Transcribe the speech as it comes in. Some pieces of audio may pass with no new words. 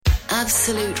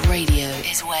Absolute Radio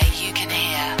is where you can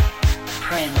hear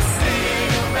Prince,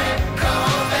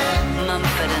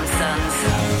 Mumford and Sons,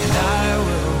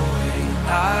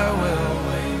 I will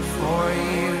wait for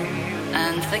you,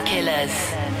 and The Killers.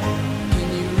 Can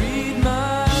you read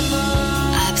my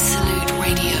mind? Absolute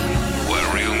Radio, where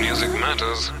real music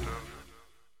matters.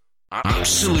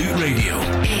 Absolute Radio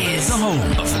is the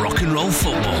home of rock and roll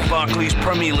football. Barclays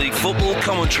Premier League football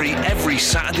commentary every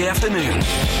Saturday afternoon.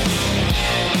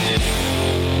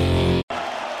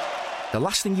 The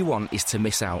last thing you want is to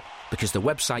miss out because the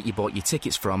website you bought your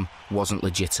tickets from wasn't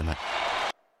legitimate.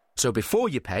 So before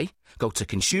you pay, go to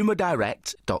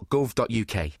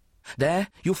consumerdirect.gov.uk. There,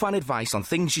 you'll find advice on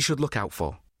things you should look out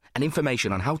for and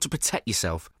information on how to protect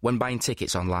yourself when buying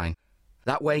tickets online.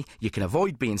 That way, you can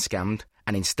avoid being scammed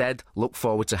and instead look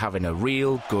forward to having a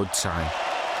real good time.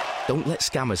 Don't let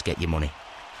scammers get your money.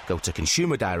 Go to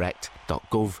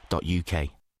consumerdirect.gov.uk.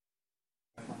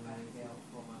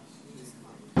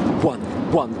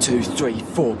 1, 2, 3,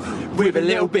 4. With a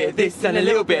little bit of this and a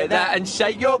little bit of that, and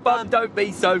shake your bum, don't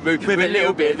be so rude. With a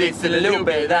little bit of this and a little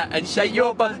bit of that, and shake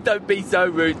your bum, don't be so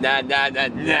rude. Na na na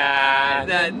na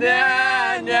na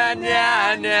na na na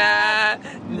na na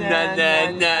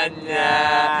na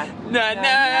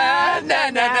na na na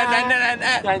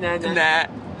na na na.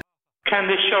 Can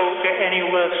this show get any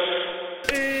worse?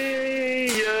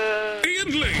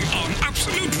 Ian Lee on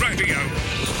Absolute Radio.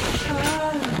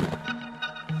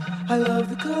 I love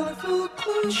the colourful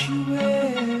clothes you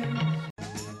wear.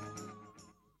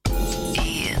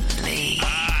 Ian Lee.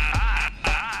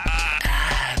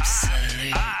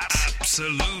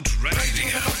 Absolute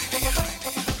Radio.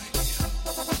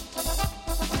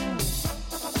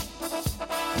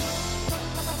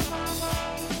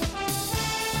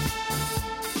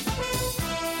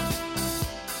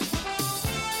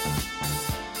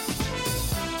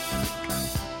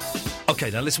 Okay,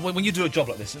 now listen, when you do a job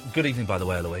like this... Good evening, by the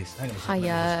way, Eloise. Hang on a second.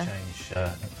 Hiya.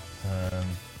 Change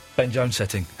Ben Jones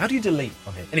setting. How do you delete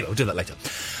on here? Anyway, we'll do that later.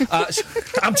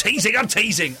 I'm teasing.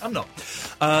 I'm not.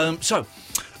 I was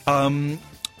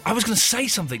going to say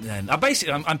something then. I'm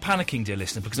panicking, dear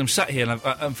listener, because I'm sat here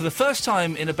and for the first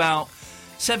time in about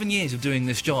 7 years of doing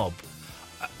this job,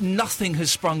 nothing has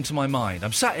sprung to my mind.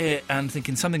 I'm sat here and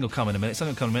thinking something will come in a minute,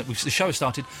 The show has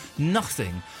started.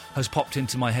 Nothing has popped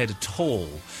into my head at all,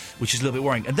 which is a little bit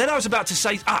worrying. And then I was about to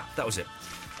say, that was it.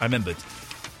 I remembered.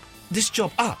 This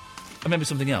job, I remembered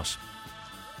something else.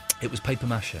 It was paper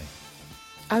mache.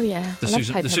 Oh, yeah. The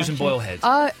Susan Boyle head.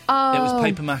 Oh. It was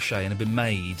paper mache and had been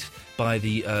made by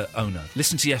the owner.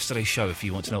 Listen to yesterday's show if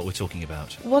you want to know what we're talking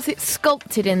about. Was it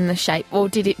sculpted in the shape, or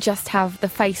did it just have the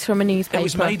face from a newspaper? It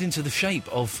was made into the shape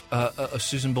of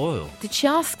Susan Boyle. Did she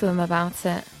ask them about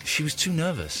it? She was too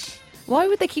nervous. Why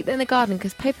would they keep it in the garden?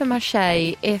 Because paper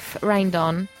mache, if rained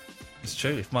on... It's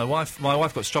true. If my wife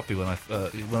got stroppy when I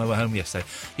went home yesterday.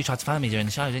 You tried to phone me during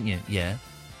the show, didn't you? Yeah.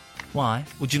 Why?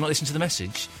 Would you not listen to the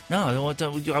message? No, I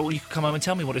don't. You could come home and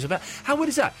tell me what it's about. How weird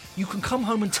is that? You can come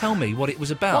home and tell me what it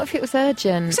was about. What if it was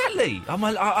urgent? Exactly.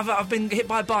 I've been hit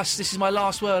by a bus. This is my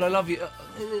last word. I love you.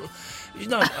 You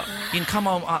know, you can come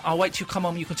home. I'll wait till you come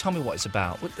home. You can tell me what it's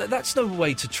about. That's no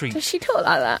way to treat. Does she talk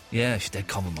like that? Yeah, she's dead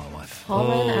common, my wife.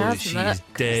 She's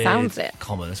dead sounds it.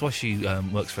 common. That's why she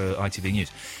works for ITV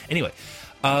News. Anyway,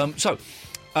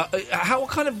 what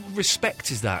kind of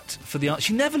respect is that for the...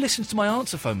 She never listens to my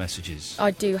answer phone messages.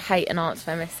 I do hate an answer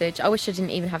phone message. I wish I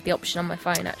didn't even have the option on my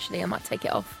phone, actually. I might take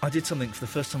it off. I did something for the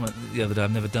first time the other day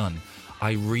I've never done.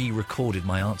 I re-recorded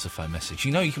my answer phone message.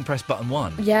 You know you can press button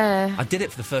 1. Yeah. I did it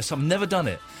for the first time. Never done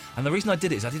it. And the reason I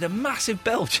did it is I did a massive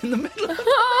belch in the middle.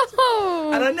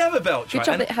 Oh! And I never belch, Good right?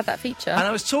 job it had that feature. And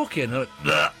I was talking, and I went,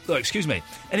 oh, excuse me.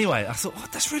 Anyway, I thought,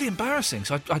 that's really embarrassing.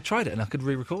 So I tried it, and I could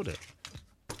re-record it.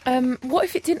 What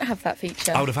if it didn't have that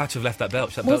feature? I would have had to have left that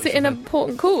belch. Was it an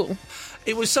important call?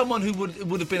 It was someone who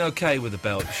would have been okay with a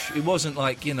belch. It wasn't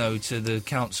like, to the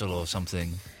council or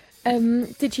something. Were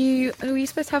you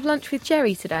supposed to have lunch with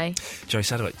Jerry today? Jerry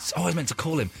Sadowitz. Oh, I meant to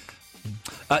call him.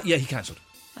 Yeah, he cancelled.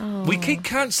 Oh. We keep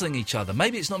cancelling each other.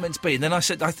 Maybe it's not meant to be. And then I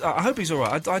said, I hope he's all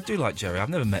right. I do like Jerry. I've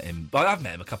never met him. I've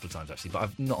met him a couple of times, actually, but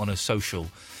I'm not on a social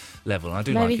level. And I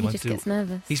do Maybe like him. He just gets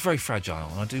nervous. He's very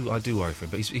fragile, and I do worry for him.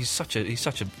 But he's such a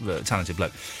talented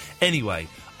bloke. Anyway,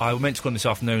 I meant to call him this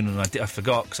afternoon, and I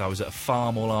forgot because I was at a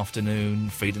farm all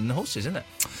afternoon feeding the horses, isn't it?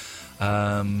 So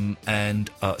anyway,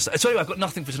 I've got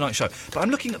nothing for tonight's show. But I'm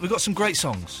looking at... We've got some great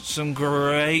songs. In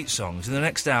the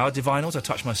next hour, Divinals, I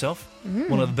Touch Myself.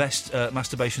 One of the best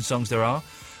masturbation songs there are.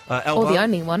 Or the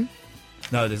only one.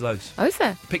 No, there's loads. Oh, is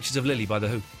there? Pictures of Lily by The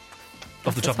Who.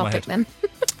 Off the top of my head. Then.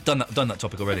 Done that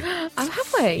topic already. Oh,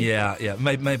 have we? Yeah.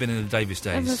 Maybe in the Davis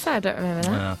I was days. gonna say, I don't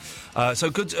remember that. So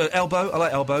good, Elbow. I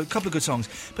like Elbow. A couple of good songs.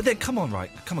 But then, come on,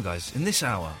 guys. In this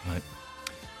hour, right,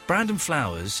 Brandon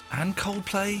Flowers and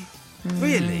Coldplay.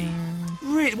 Really?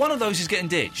 One of those is getting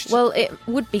ditched. Well, it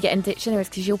would be getting ditched anyways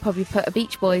because you'll probably put a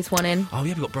Beach Boys one in. Oh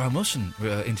yeah, we've got Brian Wilson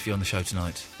interview on the show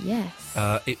tonight. Yes.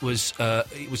 It was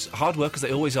hard work, as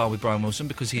they always are with Brian Wilson,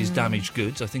 because he is damaged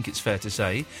goods. I think it's fair to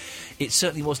say. It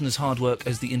certainly wasn't as hard work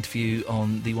as the interview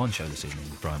on the One Show this evening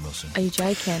with Brian Wilson. Are you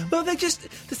joking? Well, the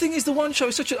thing is, the One Show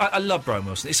is such a. I love Brian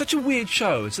Wilson. It's such a weird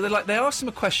show. So they asked him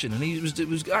a question, and he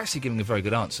was actually giving a very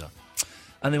good answer.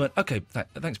 And they went, OK,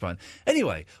 thanks, Brian.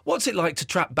 Anyway, what's it like to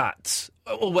trap bats,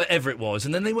 or whatever it was?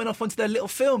 And then they went off onto their little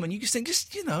film, and you just think,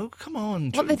 come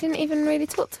on. What, they didn't even really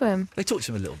talk to him? They talked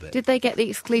to him a little bit. Did they get the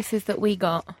exclusives that we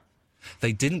got?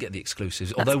 They didn't get the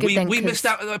exclusives, That's although good then, we 'cause- missed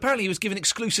out. Apparently, he was giving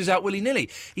exclusives out willy-nilly.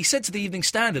 He said to the Evening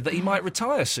Standard that he might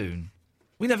retire soon.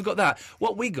 We never got that.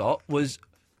 What we got was,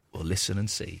 well, listen and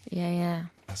see. Yeah.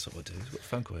 That's what we'll do. We've got a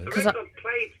phone call here.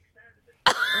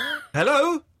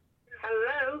 Hello?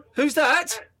 Hello? Who's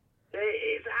that?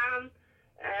 It's Anne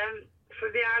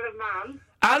from the Isle of Man.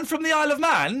 Anne from the Isle of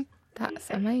Man? That's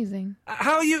amazing.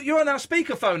 How are you? You're on our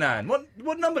speakerphone, Anne.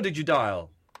 What number did you dial?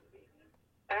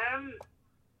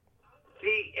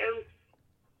 The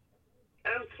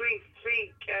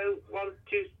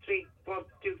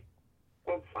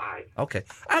 0330123115. Okay.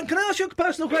 Anne, can I ask you a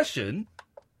personal question?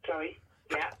 Sorry.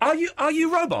 Yeah. Are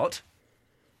you robot?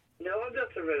 No, I'm not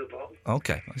a robot.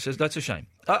 Okay, that's a shame.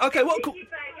 Okay, what?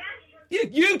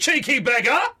 You cheeky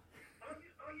beggar!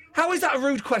 How is that a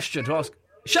rude question to ask?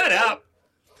 Shut up!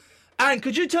 Anne,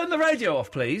 could you turn the radio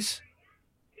off, please?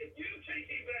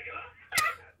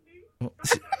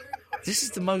 This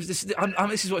is the most. This is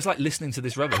what it's like listening to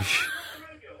this rubbish.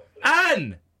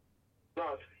 Anne!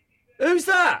 What? Who's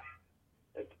that?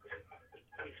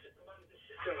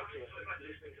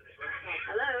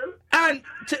 Hello? Anne,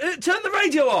 turn the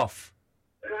radio off!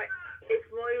 Right, it's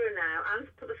Moira now. Anne's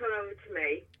put the phone over to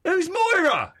me. Who's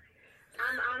Moira?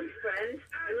 I'm Anne's friend.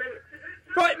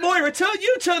 Right, Moira,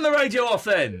 you turn the radio off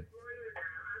then.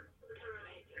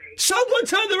 Someone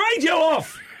turn the radio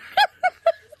off!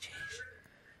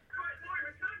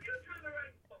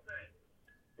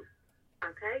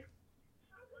 Okay.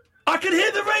 I can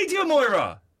hear the radio,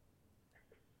 Moira!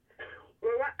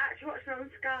 We're actually watching on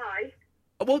Sky.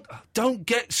 Well, don't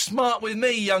get smart with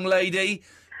me, young lady.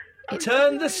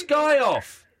 Turn the Sky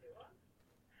off.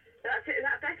 That's it. Is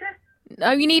that better?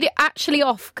 No, you need it actually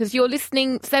off because you're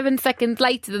listening 7 seconds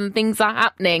later than things are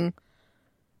happening.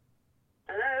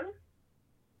 Hello?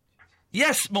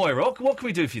 Yes, Moira, what can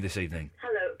we do for you this evening?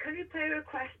 Hello. Can you play a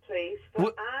request, please,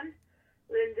 for Anne,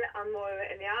 Linda and Moira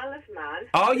in the Isle of Man?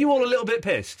 Are you all a little bit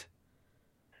pissed?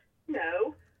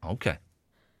 No. Okay.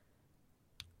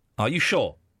 Are you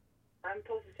sure? I'm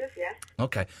positive, yes.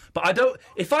 Okay. But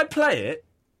if I play it,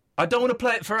 I don't want to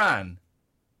play it for Anne.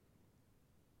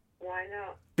 Why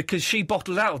not? Because she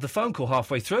bottled out of the phone call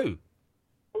halfway through.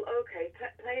 Well, okay.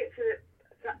 Play it for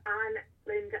Anne,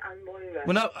 Linda and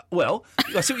Moira.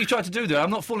 I see what you tried to do there.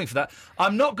 I'm not falling for that.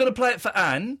 I'm not going to play it for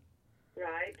Anne.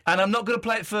 Right. And I'm not going to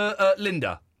play it for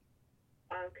Linda.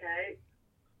 Okay.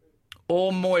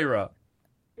 Or Moira.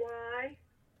 Why?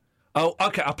 Oh,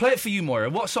 okay. I'll play it for you,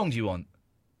 Moira. What song do you want?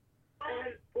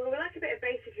 Well, we like a bit of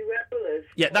bass if you rollers.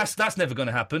 Yeah, that's never going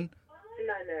to happen.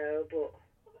 I know, but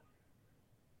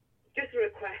just a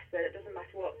request then. It doesn't matter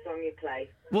what song you play.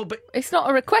 Well, but it's not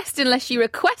a request unless you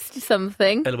request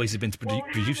something. Eloise has been to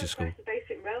producer school. The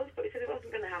basic rolls, but he said it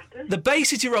wasn't going to happen. The Bay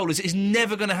City Rollers is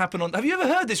never going to happen on. Have you ever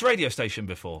heard this radio station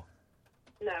before?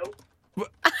 No.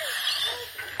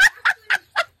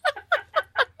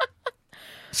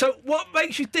 So what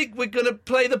makes you think we're going to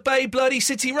play the Bay Bloody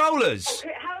City Rollers?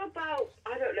 Okay, how about,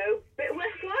 I don't know, bit of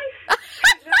Westlife?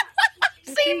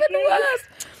 It's even worse.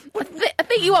 I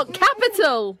think you want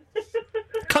Capital.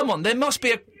 Come on, there must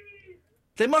be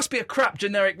a crap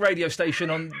generic radio station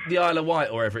on the Isle of Wight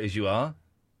or wherever it is you are.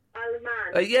 Isle of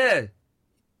Man? Yeah.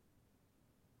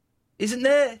 Isn't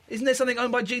there something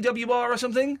owned by GWR or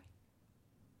something?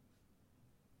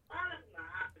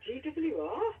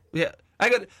 GWR? Yeah.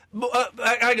 Hang on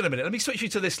a minute. Let me switch you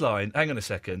to this line. Hang on a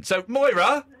second. So,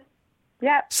 Moira?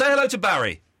 Yeah. Say hello to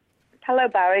Barry. Hello,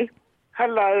 Barry.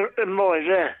 Hello,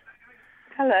 Moira.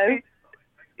 Hello.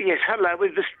 Yes, hello.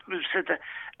 We've said that.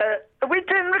 Are we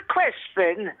doing requests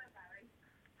then?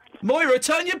 Moira,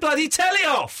 turn your bloody telly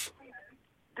off!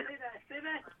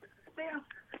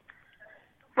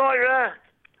 Moira.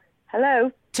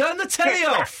 Hello. Turn the telly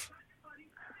off!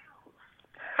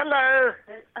 Hello.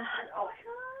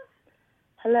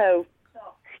 Hello.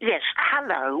 Yes,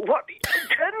 hello. What?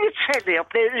 Turn your telly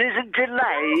up. There is a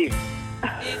delay.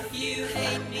 If you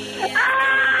hate me.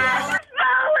 Ah!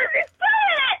 No,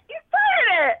 he's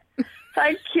playing it!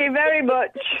 Thank you very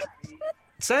much.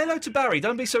 Say hello to Barry.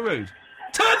 Don't be so rude.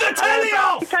 Turn the telly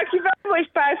off! Thank you very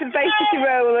much, Barry, for the Bay City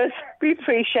Rollers. We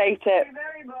appreciate it.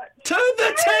 Turn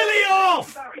the telly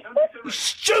off! You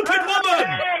stupid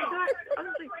woman!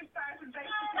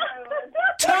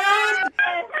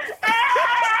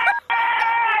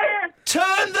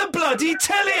 Turn the bloody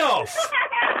telly off!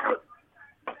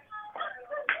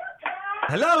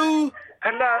 Hello?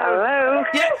 Hello?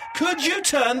 Yeah, could you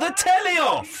turn the telly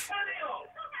off?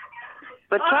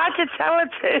 But try to tell her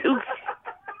to.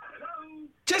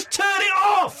 Just turn it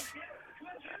off!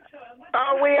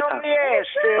 Are we on the air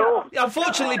still?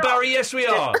 Unfortunately, Barry, yes we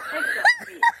are.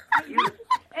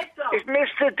 If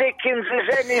Mr. Dickens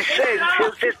has any sense,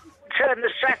 he'll just turn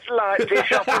the satellite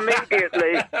dish off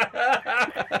immediately.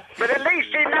 But at least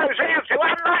he knows how to,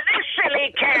 unlike this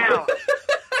silly cow.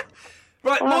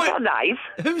 Right, Well, Moira, that's not nice.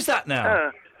 who's that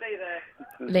now?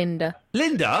 Linda.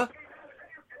 Linda?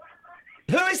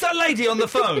 Who is that lady on the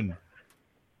phone?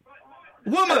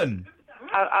 Woman!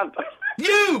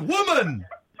 You, woman!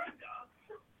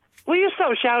 Will you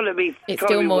stop shouting at me? It's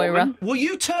still Moira. woman? Will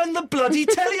you turn the bloody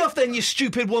telly off then, you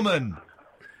stupid woman?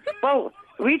 Well,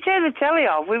 if we turn the telly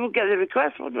off, we won't get the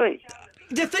request, would we?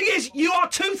 The thing is, you are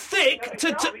too thick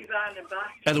to...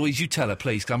 Eloise, you tell her,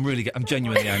 please, 'cause I'm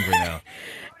genuinely angry now.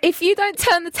 If you don't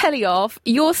turn the telly off,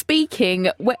 you're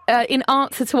speaking in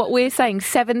answer to what we're saying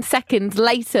 7 seconds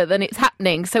later than it's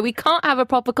happening. So we can't have a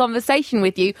proper conversation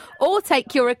with you or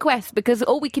take your request because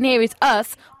all we can hear is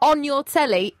us on your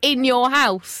telly in your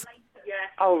house.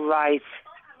 Oh, right.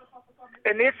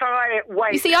 And if I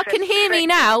wait... You see, I can hear me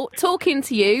now talking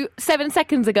to you 7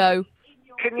 seconds ago.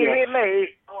 Can you hear me?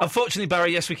 Unfortunately,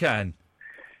 Barry, yes we can.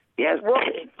 Yes, What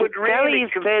would the telly really...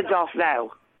 is turned off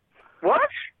now. What?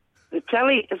 The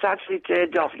telly is actually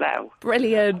turned off now.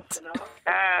 Brilliant.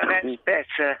 Ah, that's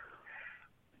better.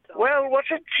 Well, what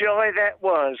a joy that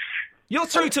was. You're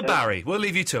through to Barry. We'll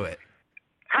leave you to it.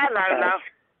 Hello, love.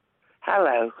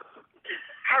 Hello.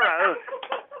 Hello.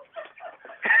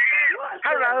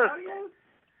 Hello.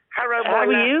 Hello, How are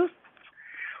Moira. you?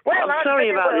 Well, I'm sorry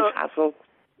about this hassle.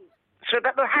 So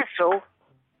about the hassle?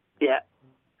 Yeah.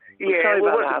 Yeah. Sorry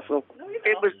well, about the hassle.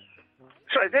 It was...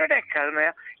 Sorry, there's an echo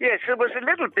now. Yes, there was a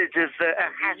little bit of a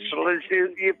hassle, as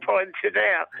you pointed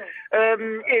out.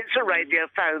 It's a radio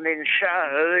phone-in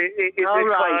show.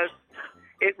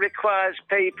 It requires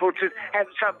people to have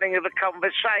something of a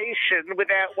conversation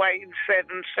without waiting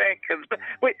 7 seconds. But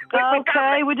we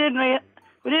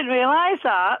didn't realise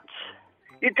that.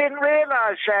 You didn't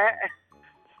realise that?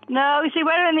 No, you see,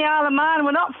 we're in the Isle of Man.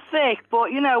 We're not thick,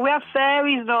 but, you know, we have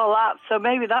fairies and all that, so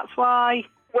maybe that's why.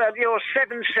 Well, you're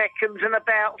 7 seconds and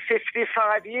about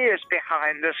 55 years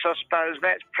behind us, I suppose.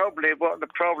 That's probably what the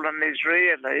problem is,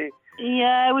 really.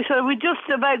 Yeah, we just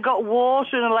about got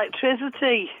water and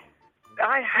electricity.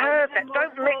 I heard that.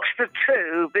 Don't mix the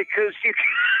two, because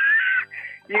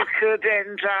you could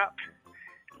end up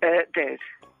dead.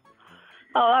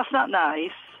 Oh, that's not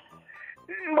nice.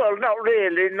 Well, not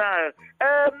really, no.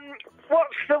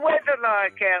 What's the weather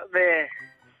like out there?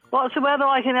 What's the weather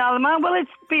like in the Isle of Man? Well,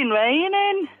 it's been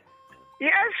raining.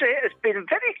 Yes, it's been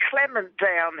very clement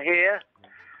down here.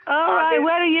 All right,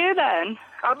 where are you then?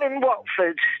 I'm in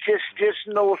Watford, just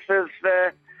north of...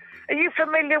 Are you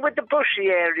familiar with the Bushy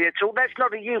area at all? That's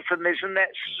not a euphemism,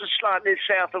 that's slightly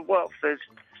south of Watford.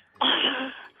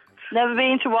 Never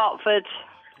been to Watford.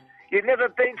 You've never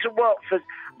been to Watford?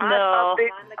 No.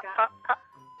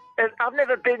 I've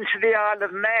never been to the Isle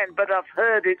of Man, but I've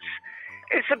heard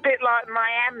it's a bit like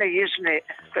Miami, isn't it?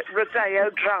 But Rodeo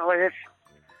Drive.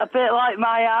 A bit like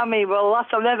Miami. Well,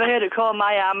 I've never heard it called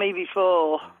Miami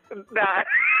before. No.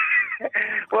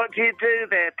 What do you do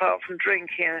there apart from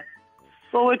drinking?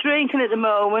 Well, we're drinking at the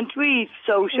moment. We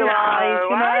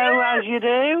socialise, as you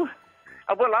do.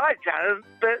 Well, I don't,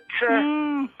 but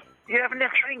you're having a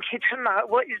drinky tonight.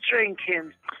 What are you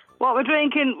drinking? What we're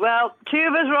drinking? Well, 2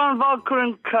 of us are on vodka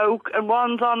and Coke, and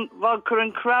one's on vodka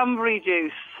and cranberry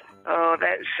juice. Oh,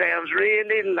 that sounds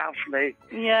really lovely.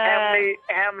 Yeah.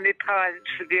 How many pints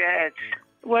have you had?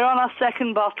 We're on our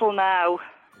 2nd bottle now.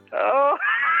 Oh,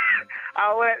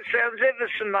 that sounds ever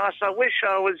so nice. I wish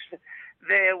I was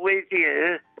there with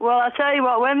you. Well, I tell you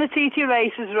what, when the TT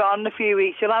races are on in a few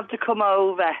weeks, you'll have to come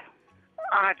over.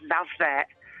 I'd love that.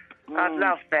 I'd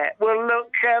love that. Well,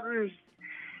 look,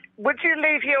 would you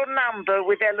leave your number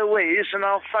with Eloise and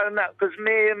I'll phone up, because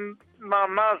me and my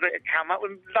Margaret have come up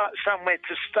and like somewhere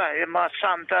to stay, and my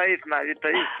son Dave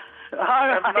maybe. All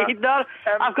right,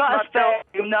 I've got a spare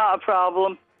room, not a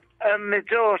problem. my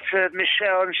daughter,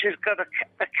 Michelle, and she's got a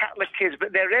couple of kids,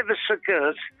 but they're ever so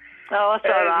good. Oh,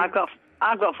 that's all right.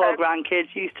 I've got 4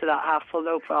 grandkids. Used to that hassle,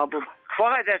 no problem.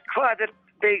 Quite a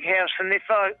big house, and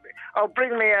I'll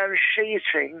bring my own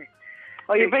sheeting.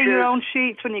 Oh, you bring your own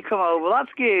sheets when you come over.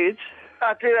 That's good.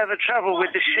 I do have a trouble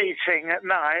with the sheeting at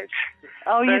night.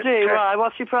 Oh, you do? Why?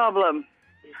 What's your problem?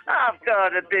 I've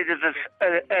got a bit of a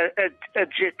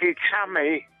jippy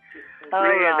tummy. Oh,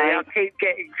 really, right. I keep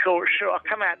getting caught short. I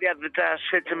come out the other day, I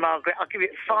said to Margaret, I'll give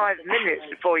it 5 minutes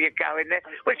before you go in there,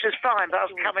 which was fine, but I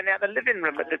was coming out the living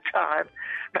room at the time.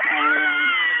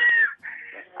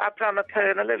 I've done a poo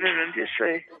in the living room, do you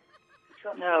see?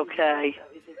 Okay.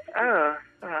 Oh,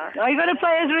 right. Are you going to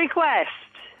play as a request?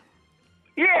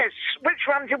 Yes. Which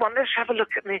one do you want? Let's have a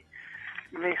look at me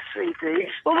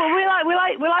CDs. Well, we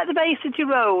like the Bay City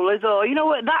Rollers, or you know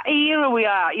what, that era we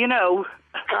are. You know,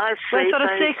 I see. we're sort of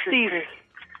 60s.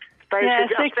 Yeah,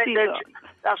 60s.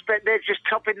 I expect they're just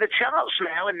topping the charts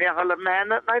now in the Isle of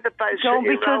Man, aren't they? The Bay Don't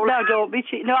City be too, no, don't be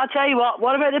too, no, I'll tell you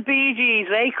what about the Bee Gees?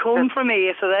 They come from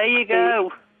here, so there you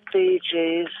go. Bee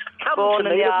Gees. Born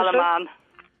in the Isle of Man.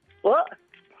 What?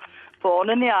 Born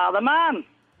in the Isle of Man.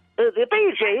 The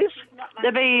Bee Gees?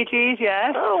 The Bee Gees,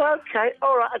 yes. Oh, okay.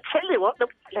 All right, I'll tell you what.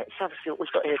 Let's have a see what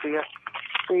we've got here, dear.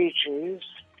 Bee Gees.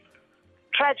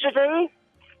 Tragedy?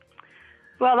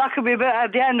 Well, that could be a bit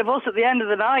at the end of us at the end of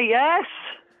the night, yes.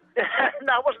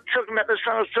 No, I wasn't talking about the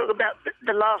song. I was talking about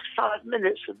the last 5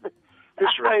 minutes of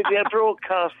this radio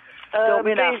broadcast. Don't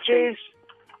be Bee nasty. Gees.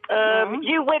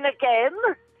 You win again.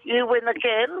 You win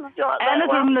again. You like that Anything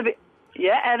one? from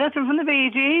anything from the Bee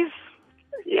Gees.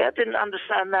 Yeah, I didn't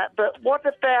understand that. But what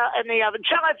about any other?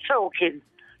 Jive talking.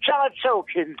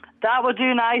 That would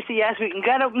do nicely, yes. We can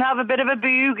get up and have a bit of a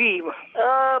boogie.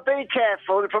 Oh, be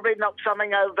careful. You'll probably knock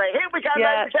something over. Here we go,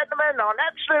 Yeah. ladies and gentlemen, on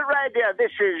Absolute Radio.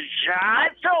 This is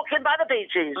Jive Talking by the Bee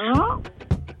Gees.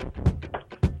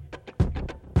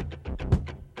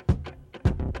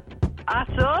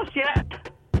 That's us, yeah.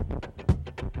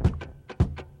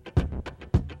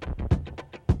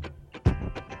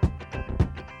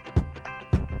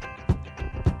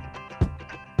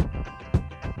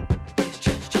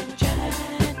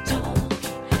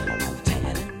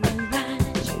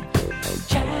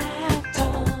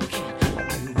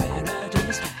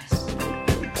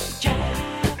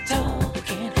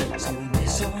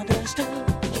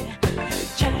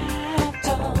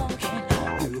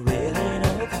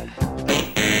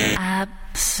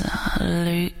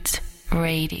 Absolute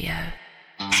Radio.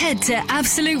 Head to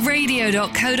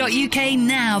absoluteradio.co.uk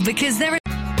now because there are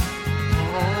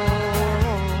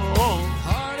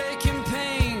Heartache and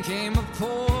pain came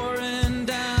pouring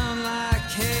down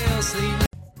like hail. Sleep.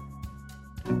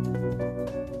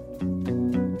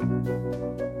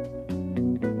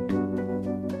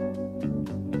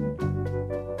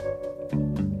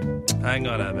 Hang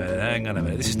on a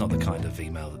minute. This is not the kind of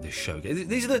email that this show gets.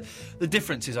 These are the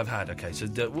differences I've had. Okay, so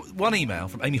one email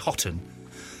from Amy Houghton.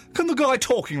 Can the guy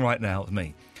talking right now with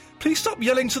me please stop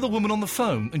yelling to the woman on the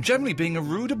phone and generally being a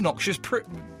rude, obnoxious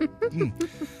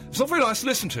It's not very nice to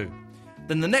listen to.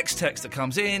 Then the next text that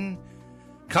comes in,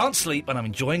 can't sleep and I'm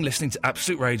enjoying listening to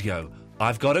Absolute Radio.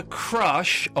 I've got a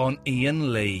crush on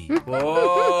Ian Lee.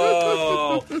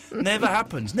 Whoa! Never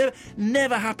happens.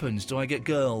 Never happens do I get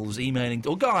girls emailing,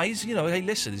 or guys, you know, hey,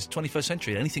 listen, it's 21st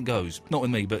century, anything goes. Not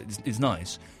with me, but it's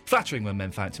nice. Flattering when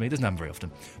men fancy me, it doesn't happen very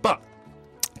often. But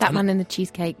That man in the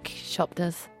cheesecake shop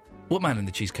does. What man in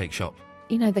the cheesecake shop?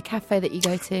 You know, the cafe that you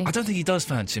go to. I don't think he does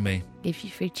fancy me. Gives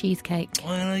you free cheesecake.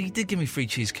 Well, he did give me free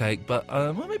cheesecake, but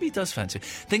well, maybe he does fancy.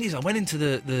 Thing is, I went into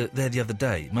there the other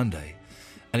day, Monday,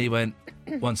 and he went,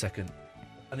 1 second,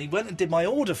 and he went and did my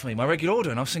order for me, my regular order,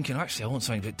 and I was thinking, actually, I want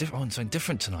something a bit different. I want something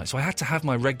different tonight, so I had to have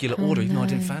my regular order, even though I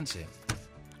didn't fancy it.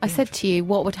 I said to you,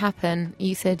 what would happen?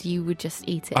 You said you would just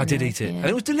eat it. I did eat it, yeah. and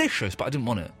it was delicious, but I didn't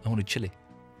want it. I wanted chilli.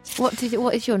 What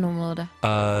is your normal order?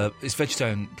 It's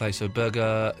vegetarian place, so a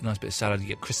burger, a nice bit of salad, you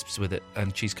get crisps with it,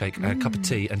 and cheesecake, and a cup of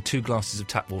tea, and 2 glasses of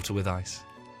tap water with ice.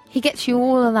 He gets you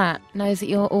all of that, knows that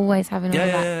you're always having all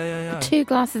of that. Yeah. 2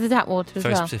 glasses of tap water as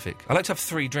Very well. specific. I like to have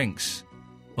 3 drinks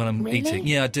when I'm Really? eating.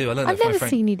 Yeah, I do. I learned that I've from my never friend.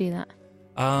 seen you do that.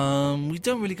 We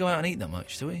don't really go out and eat that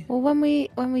much, do we? Well, when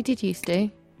we did used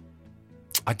to.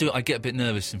 I do. I get a bit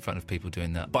nervous in front of people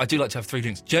doing that, but I do like to have 3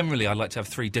 drinks. Generally, I like to have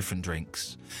 3 different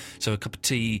drinks. So a cup of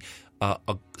tea, a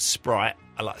Sprite.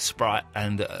 I like Sprite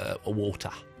and a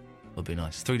water. Would be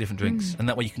nice. 3 different drinks, and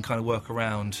that way you can kind of work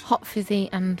around. Hot, fizzy,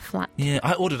 and flat. Yeah,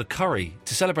 I ordered a curry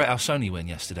to celebrate our Sony win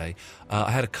yesterday.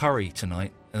 I had a curry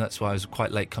tonight, and that's why I was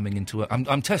quite late coming into work.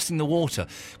 I'm testing the water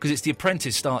because it's The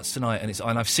Apprentice starts tonight,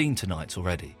 and I've seen tonight's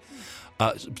already.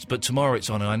 But tomorrow it's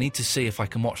on, and I need to see if I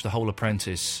can watch the whole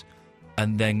Apprentice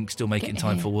and then still make it in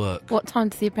time here. for work. What time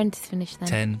does The Apprentice finish then?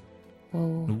 10. Oh.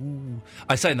 Ooh.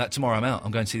 I say that tomorrow I'm out.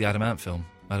 I'm going to see the Adam Ant film.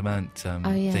 Adam Ant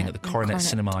thing at the Coronet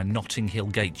Cinema in Notting Hill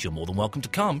Gate. You're more than welcome to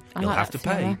come. You'll like have to that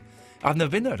pay. cinema. I've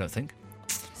never been there, I don't think.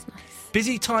 It's nice.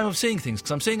 Busy time of seeing things,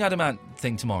 because I'm seeing Adam Ant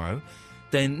thing tomorrow.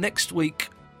 Then next week,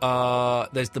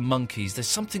 there's the Monkeys. There's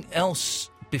something else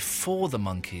before the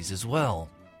Monkeys as well.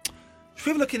 Should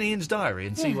we have a look in Ian's diary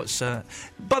and see what's... By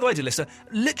the way, dear listener,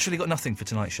 literally got nothing for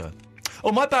tonight's show.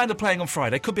 Oh, my band are playing on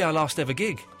Friday. Could be our last ever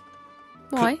gig.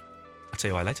 Why? I'll tell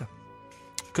you why later.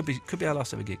 Could be our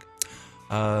last ever gig.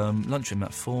 Lunch with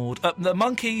Matt Ford. The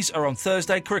Monkeys are on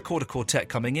Thursday. Kurikorda Quartet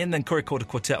coming in. Then Kurikorda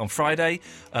Quartet on Friday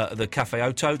at the Cafe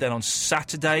Oto. Then on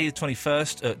Saturday, the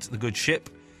 21st, at the Good Ship.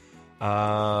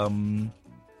 And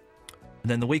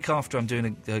then the week after, I'm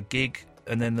doing a gig.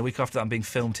 And then the week after that, I'm being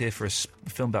filmed here for a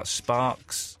film about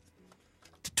Sparks.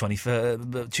 Tuesday,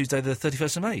 the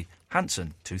 31st of May.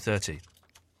 Hanson, 2:30.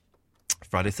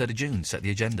 Friday, 3rd of June. Set the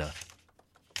agenda.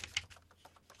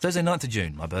 Thursday, 9th of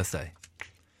June, my birthday.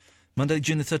 Monday,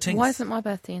 June the 13th. Why isn't my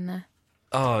birthday in there?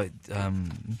 Oh,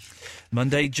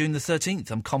 Monday, June the 13th,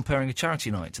 I'm comparing a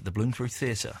charity night at the Bloomsbury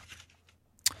Theatre.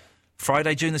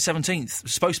 Friday, June the 17th,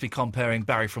 supposed to be comparing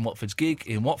Barry from Watford's gig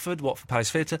in Watford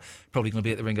Palace Theatre. Probably going to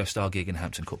be at the Ringo Starr gig in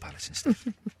Hampton Court Palace instead.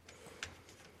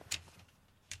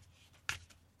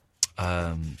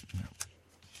 And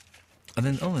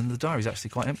then the diary's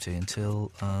actually quite empty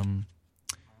until...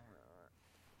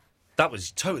 That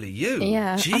was totally you.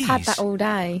 Yeah, Jeez. I've had that all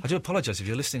day. I do apologise if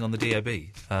you're listening on the DAB.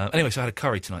 Anyway, so I had a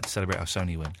curry tonight to celebrate our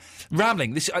Sony win.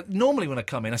 Rambling. Normally when I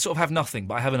come in, I sort of have nothing,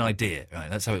 but I have an idea. Right,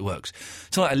 that's how it works.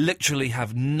 Tonight I literally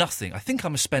have nothing. I think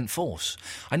I'm a spent force.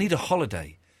 I need a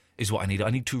holiday, is what I need.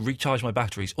 I need to recharge my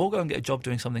batteries or go and get a job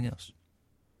doing something else.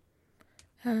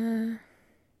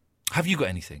 Have you got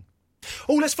anything?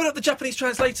 Oh, let's phone up the Japanese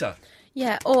translator.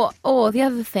 Yeah, or the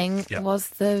other thing was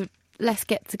the Let's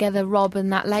Get Together Rob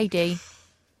and that lady.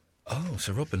 Oh,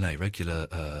 so Rob Bonet, regular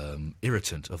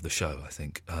irritant of the show, I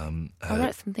think. I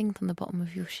wrote some things on the bottom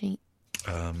of your sheet.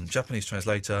 Japanese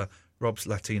translator, Rob's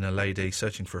Latina lady,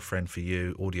 searching for a friend for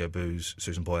you, audio booze,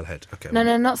 Susan Boylehead. Okay.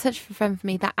 No, not searching for a friend for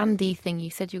me. That Andy thing, you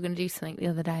said you were going to do something the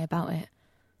other day about it.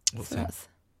 What thing?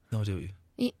 No idea what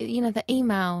you know, the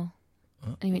email.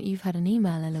 What? And you went, you've had an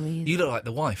email, Eloise. You look like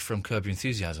the wife from Curb Your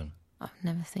Enthusiasm. I've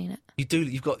never seen it. You do.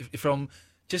 You've got from...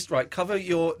 Just, right, cover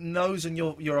your nose and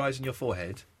your eyes and your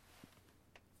forehead.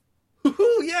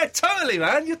 Ooh, yeah, totally,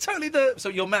 man. You're totally the... So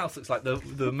your mouth looks like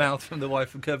the mouth from the wife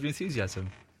from Curb Your Enthusiasm.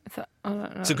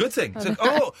 It's a good thing.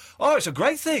 It's a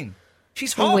great thing.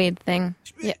 She's hot. A weird thing.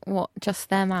 Yeah, what? Just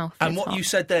their mouth. And what you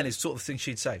said then is sort of the thing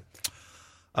she'd say.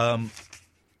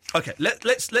 Okay,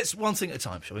 let's one thing at a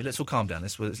time, shall we? Let's all calm down.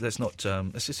 Let's not...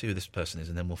 let's just see who this person is,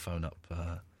 and then we'll phone up...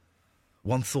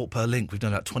 One thought per link. We've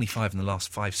done about 25 in the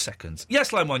last 5 seconds.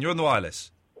 Yes, line 1, you're on the wireless.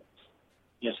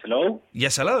 Yes, hello?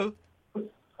 Yes, hello?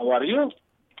 How are you?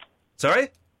 Sorry?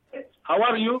 How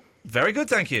are you? Very good,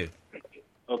 thank you.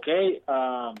 Okay,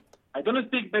 I don't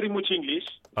speak very much English.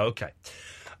 Okay.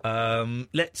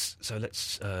 Let's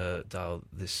dial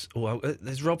this... Oh,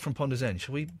 there's Rob from Ponders End.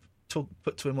 Shall we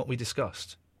put to him what we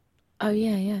discussed? Oh,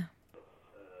 yeah.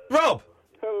 Rob!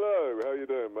 Hello, how you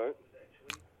doing, mate?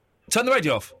 Turn the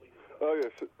radio off. Oh,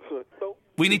 yes.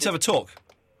 We need to have a talk.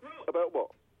 About what?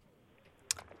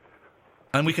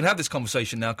 And we can have this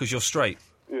conversation now because you're straight.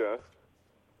 Yeah.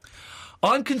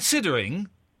 I'm considering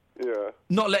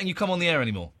not letting you come on the air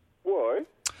anymore. Why?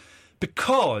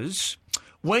 Because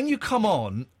when you come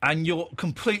on and you're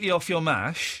completely off your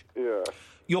mash,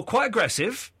 you're quite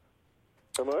aggressive.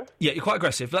 Am I? Yeah, you're quite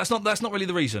aggressive. But that's not really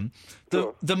the reason.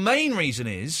 The main reason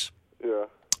is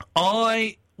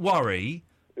I worry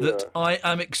that I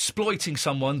am exploiting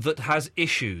someone that has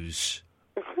issues.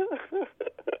 You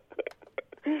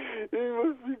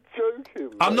must be joking,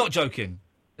 mate. I'm not joking.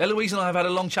 Eloise and I have had a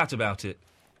long chat about it.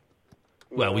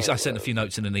 Well, I sent a few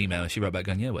notes in an email and she wrote back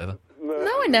going, yeah, whatever. No,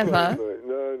 I never. No.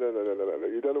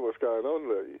 You don't know what's going on,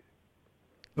 Lee.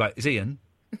 Right, it's Ian.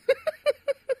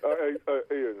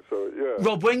 Ian, sorry, yeah.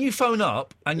 Rob, when you phone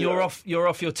up and you're off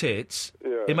your tits,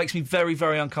 it makes me very,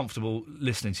 very uncomfortable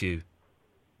listening to you.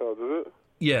 Oh, does it?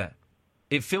 Yeah.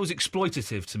 It feels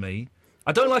exploitative to me.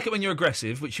 I don't like it when you're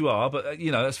aggressive, which you are, but,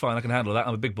 that's fine. I can handle that.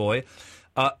 I'm a big boy.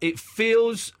 It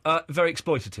feels very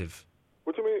exploitative.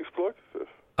 What do you mean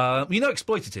exploitative? You know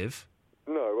exploitative?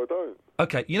 No, I don't.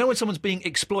 Okay. You know when someone's being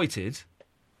exploited?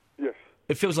 Yes.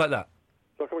 It feels like that.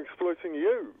 Like I'm exploiting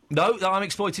you? No, I'm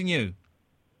exploiting you.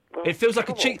 Oh, it feels like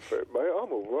a cheap... Mate,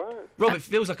 I'm all right. Rob, it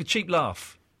feels like a cheap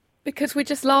laugh. Because we're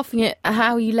just laughing at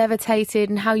how you levitated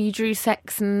and how you drew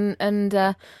sex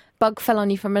and bug fell on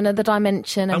you from another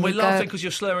dimension, And we're you laughing go, because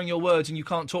you're slurring your words and you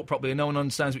can't talk properly and no one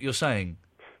understands what you're saying.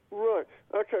 Right.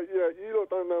 Okay. Yeah. You lot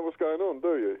don't know what's going on,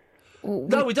 do you?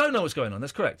 No, we don't know what's going on.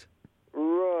 That's correct.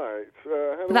 Right.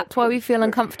 How do that's why we feel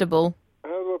uncomfortable. How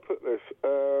do I put this?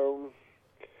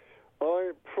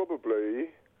 I probably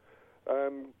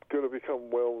am going to become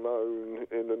well known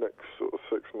in the next sort of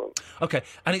 6 months. Okay,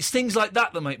 and it's things like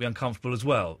that that make me uncomfortable as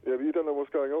well. Yeah, but you don't know what's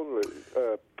going on, Lee.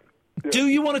 Do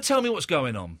you want to tell me what's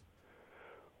going on?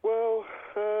 Well,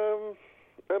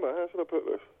 Emma, how should I put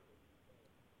this?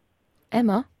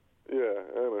 Emma? Yeah,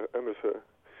 Emma's here.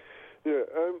 Yeah,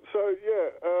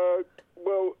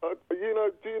 do you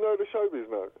know the showbiz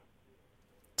now?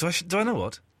 Do I know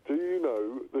what? Do you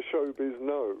know the showbiz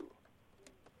know?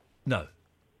 No.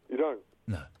 You don't?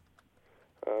 No.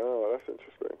 Oh, that's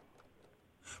interesting.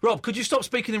 Rob, could you stop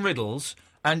speaking in riddles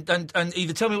and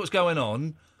either tell me what's going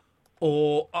on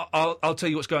or I'll tell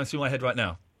you what's going through my head right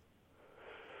now?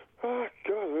 Oh,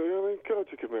 God,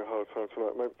 you give me a hard time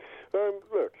tonight, mate.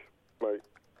 Look, mate,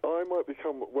 I might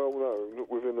become well known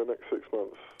within the next 6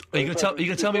 months. Are you going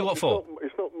to tell me what for?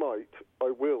 It's not might.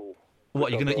 I will.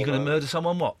 What, you're going to murder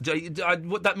someone? What?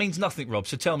 That means nothing, Rob.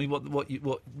 So tell me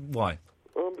why?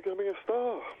 I'm becoming a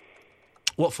star.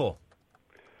 What for?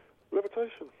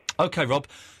 Levitation. Okay, Rob.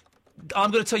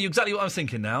 I'm going to tell you exactly what I'm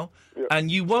thinking now,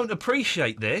 and you won't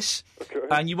appreciate this,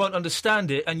 and you won't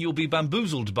understand it, and you'll be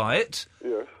bamboozled by it.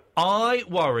 Yes. I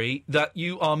worry that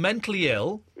you are mentally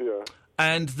ill,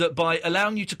 and that by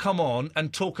allowing you to come on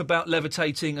and talk about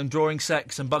levitating and drawing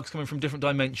sex and bugs coming from different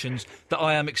dimensions, that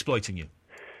I am exploiting you.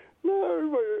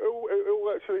 No,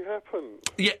 it'll actually happen.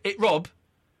 Yeah, Rob.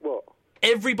 What?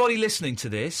 Everybody listening to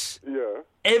this. Yeah.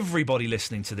 Everybody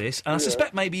listening to this, and I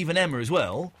suspect maybe even Emma as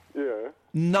well. Yeah.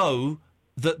 Know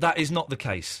that is not the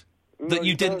case. That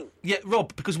you didn't. Yeah,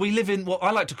 Rob, because we live in what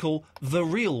I like to call the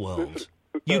real world.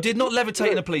 You did not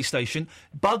levitate in a police station.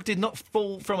 Bug did not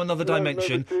fall from another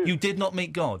dimension. You did not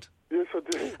meet God. Yes, I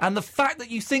did. And the fact that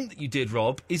you think that you did,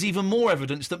 Rob, is even more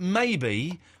evidence that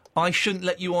maybe I shouldn't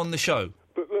let you on the show.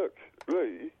 But look,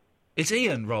 Lee... It's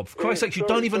Ian, Rob. For Christ's sake, you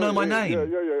don't even know my name. Yeah,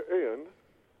 Ian.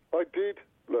 I did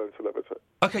learn to levitate.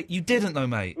 OK, you didn't though,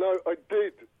 mate. No, I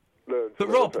did learn to But,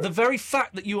 levitate. Rob, the very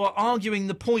fact that you are arguing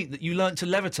the point that you learnt to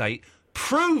levitate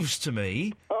proves to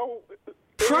me...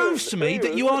 Ian,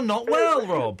 that you are not well,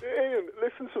 Rob. Ian,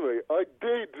 listen to me. I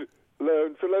did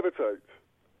learn to levitate.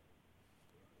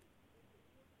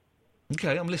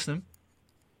 OK, I'm listening.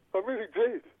 I really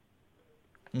did.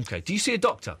 OK, do you see a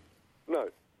doctor? No.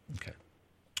 OK.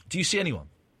 Do you see anyone?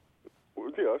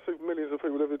 Well, yeah, I see millions of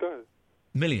people every day.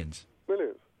 Millions?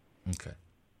 Millions. OK.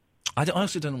 I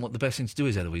honestly don't know what the best thing to do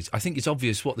is, Eloise. I think it's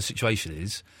obvious what the situation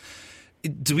is.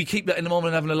 Do we keep that in the moment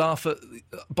and having a laugh at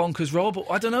bonkers Rob?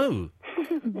 I don't know.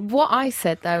 What I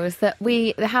said, though, is that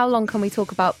how long can we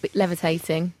talk about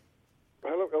levitating?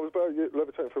 How long? I was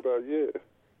levitating for about a year.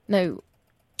 No,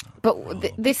 but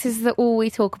this is all we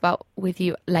talk about with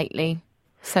you lately.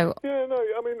 So yeah, no,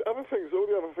 I mean, all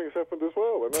the other things happened as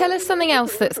well. And tell us something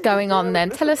else that's going on then.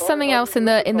 Tell us something else in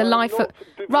the life of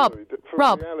Rob.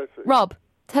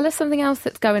 Tell us something else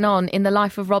that's going on in the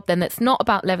life of Rob then that's not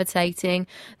about levitating,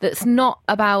 that's not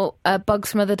about bugs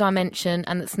from other dimension,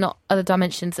 and that's not other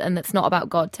dimensions, and that's not about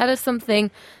God. Tell us something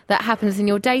that happens in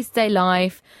your day-to-day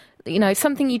life,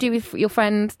 something you do with your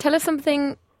friends. Tell us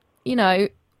something,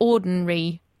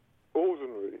 ordinary.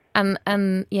 Ordinary?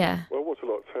 And yeah. Well, I watch a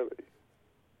lot of telly.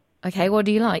 Okay, what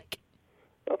do you like?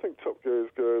 I think Top Gear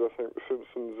is good. I think The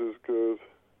Simpsons is good.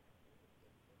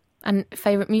 And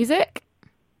favourite music?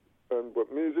 And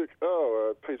what music?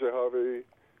 Oh, PJ Harvey,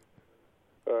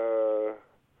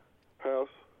 House.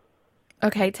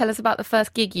 Okay, tell us about the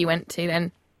first gig you went to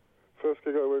then. First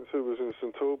gig I went to was in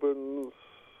St Albans,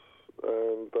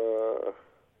 and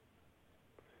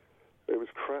it was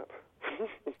crap.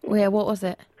 Yeah, what was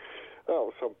it?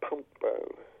 Oh, some punk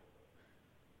band.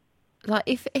 Like,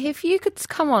 if you could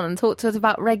come on and talk to us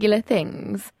about regular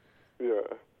things.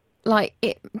 Yeah. Like,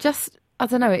 it just... I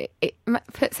don't know, it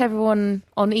puts everyone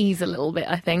on ease a little bit,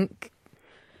 I think.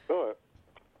 Right.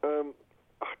 I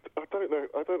don't know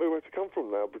where to come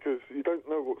from now, because you don't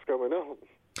know what's going on.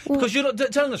 Because you're not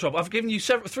telling us, Rob. I've given you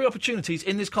 3 opportunities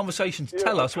in this conversation to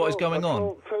tell us what is going on. I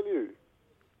can't tell you.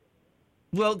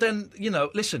 Well, then,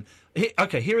 listen.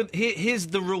 Here's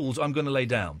the rules I'm going to lay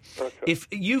down. Okay. If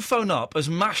you phone up as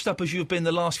mashed up as you've been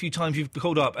the last few times you've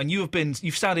called up, and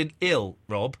you've sounded ill,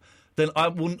 Rob, then I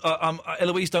wouldn't.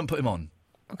 Eloise, don't put him on.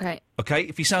 Okay. Okay?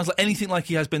 If he sounds like anything like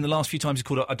he has been the last few times he's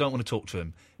called up, I don't want to talk to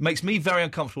him. It makes me very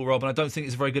uncomfortable, Rob, and I don't think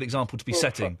it's a very good example to be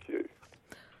setting. Fuck you.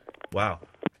 Wow.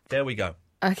 There we go.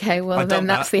 Okay, well I then dumped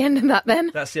that's that. the end of that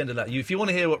then. That's the end of that. If you want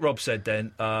to hear what Rob said,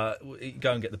 then go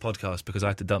and get the podcast because I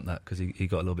had to dump that because he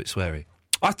got a little bit sweary.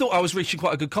 I thought I was reaching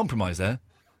quite a good compromise there.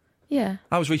 Yeah.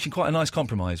 I was reaching quite a nice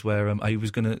compromise where he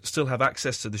was going to still have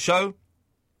access to the show,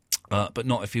 but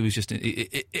not if he was just...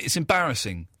 It's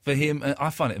embarrassing for him. I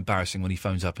find it embarrassing when he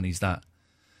phones up and he's that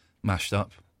mashed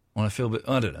up. When I feel a bit...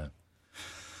 I don't know.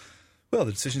 Well,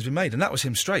 the decision's been made, and that was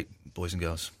him straight, boys and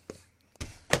girls.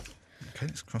 Okay,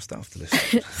 let's cross that off the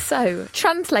list. So,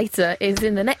 translator is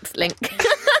in the next link.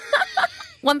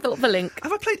 One thought for link.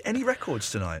 Have I played any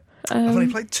records tonight? I've only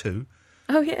played 2.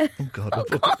 Oh, yeah. Oh, God.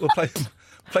 We'll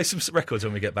play some records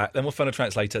when we get back. Then we'll phone a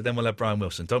translator. Then we'll have Brian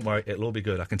Wilson. Don't worry, it'll all be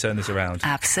good. I can turn this around.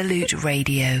 Absolute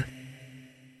Radio.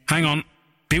 Hang on.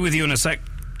 Be with you in a sec.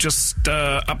 Just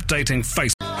updating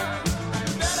Facebook.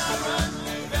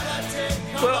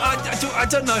 Well, I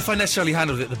don't know if I necessarily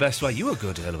handled it the best way. You were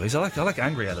good, Eloise. I like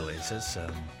angry Eloise. It's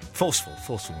forceful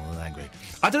more than angry.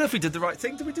 I don't know if we did the right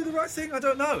thing. Did we do the right thing? I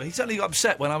don't know. He certainly got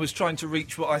upset when I was trying to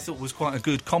reach what I thought was quite a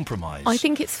good compromise. I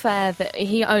think it's fair that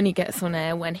he only gets on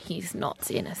air when he's not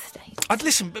in a state. I'd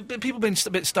listen, but people being a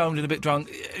bit stoned and a bit drunk,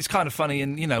 it's kind of funny,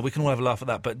 and, we can all have a laugh at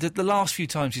that, but the last few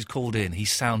times he's called in, he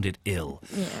sounded ill.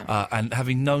 Yeah. And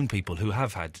having known people who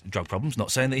have had drug problems,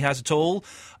 not saying that he has at all,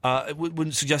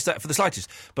 wouldn't suggest that for the slightest,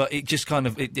 but it just kind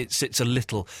of, it sits a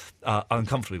little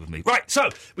uncomfortably with me. Right, so,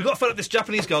 we've got to phone up this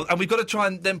Japanese girl, and we've got to try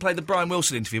and then play the Brian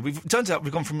Wilson interview. Turns out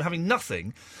we've gone from having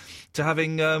nothing to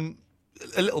having...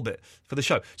 a little bit for the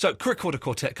show. So, Recorder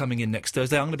Quartet coming in next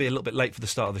Thursday. I'm going to be a little bit late for the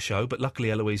start of the show, but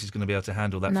luckily Eloise is going to be able to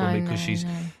handle that for me because she's...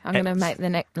 No. I'm going to make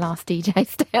the last DJ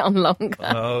stay on longer.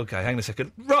 Oh, OK, hang on a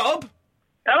second. Rob?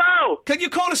 Hello? Can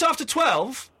you call us after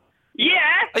 12? Yeah.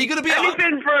 Are you going to be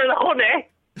anything for the honey?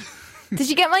 Did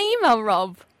you get my email,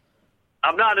 Rob?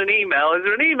 I've not had an email. Is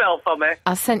there an email for me?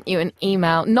 I sent you an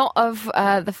email, not of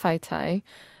the photo,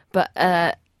 but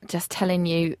just telling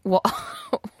you what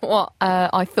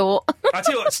I thought. I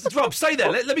tell you what, Rob, stay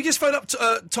there. Let me just phone up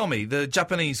Tommy, the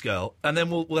Japanese girl, and then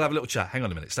we'll have a little chat. Hang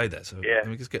on a minute, stay there. So let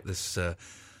me just get this.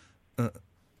 Let's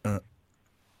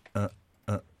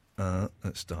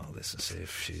start this and see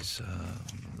if she's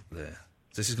there.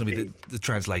 This is going to be the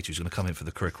translator who's going to come in for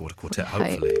the Recorder Quartet.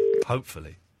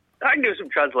 Hopefully. I can do some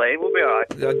translating. We'll be all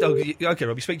right. Okay,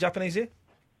 Rob, you speak Japanese here?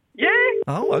 Yeah.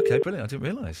 Oh, okay, brilliant. I didn't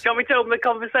realise. Do you want me to open the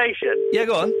conversation? Yeah,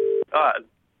 go on. All right.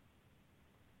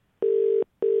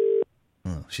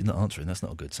 Oh, she's not answering. That's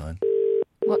not a good sign.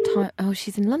 What time? Oh,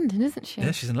 she's in London, isn't she?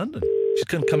 Yeah, she's in London. She's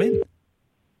going to come in.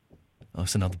 Oh,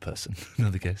 it's another person,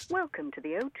 another guest. Welcome to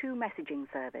the O2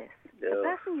 messaging service. The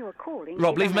person you are calling...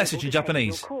 Rob, leave a is message in unable to take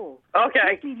Japanese. your call.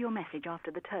 Okay. Please leave your message after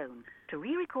the tone. To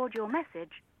re-record your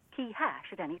message, key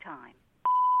hash at any time.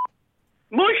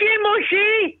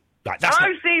 Mushy! Right,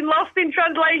 I've seen Lost in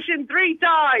Translation 3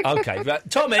 times. Okay, right.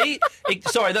 Tommy,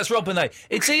 sorry, that's Rob Bonet.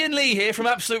 It's Ian Lee here from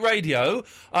Absolute Radio.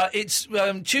 It's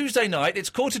Tuesday night.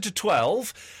 It's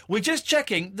 11:45. We're just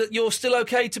checking that you're still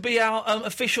okay to be our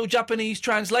official Japanese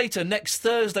translator next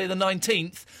Thursday, the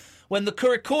 19th, when the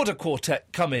Recorder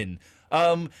Quartet come in.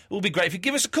 It will be great if you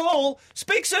give us a call.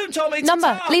 Speak soon, Tommy.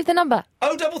 Number. Leave the number.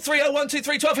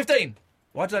 03301231215.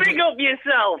 Why did I Big up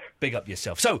yourself. Big up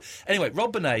yourself. So, anyway,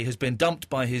 Rob Bonet has been dumped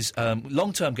by his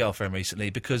long-term girlfriend recently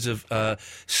because of, how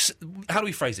do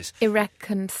we phrase this?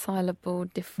 Irreconcilable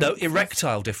differences. No,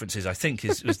 erectile differences, I think,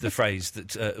 was the phrase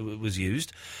that was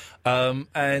used. And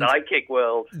Sidekick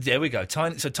world. There we go.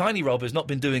 Tiny Rob has not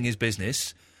been doing his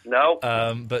business. No.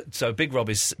 But so Big Rob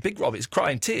is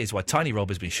crying tears while Tiny Rob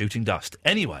has been shooting dust.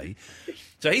 Anyway,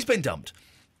 so he's been dumped.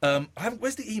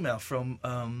 Where's the email from?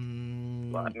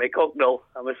 Mick Hucknall.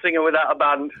 I'm a singer without a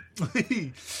band.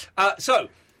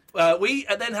 We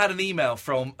then had an email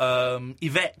from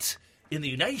Yvette in the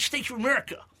United States of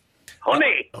America.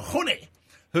 Honey,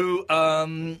 who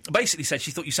basically said she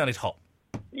thought you sounded hot.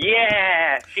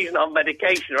 Yeah, she's not on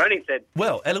medication or anything.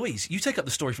 Well, Eloise, you take up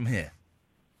the story from here.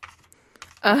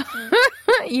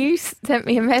 You sent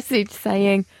me a message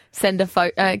saying send a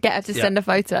photo, get her to send a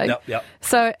photo. Yep.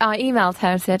 So I emailed her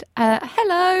and said,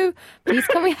 hello, please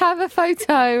can we have a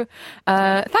photo?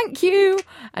 Thank you.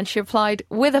 And she replied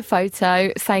with a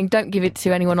photo saying don't give it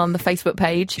to anyone on the Facebook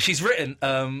page. She's written...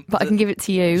 but I can give it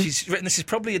to you. She's written, this is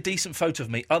probably a decent photo of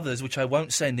me. Others, which I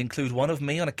won't send, include one of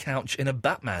me on a couch in a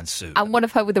Batman suit. And one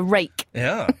of her with a rake.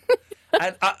 Yeah.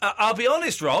 And I'll be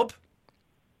honest, Rob...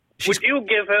 Would you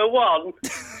give her 1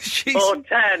 or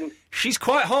 10? She's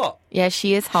quite hot. Yeah,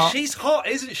 she is hot. She's hot,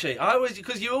 isn't she?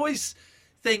 Because you always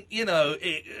think,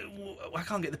 I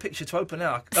can't get the picture to open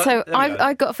now. So there we go.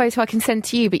 I got a photo I can send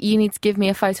to you, but you need to give me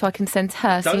a photo I can send to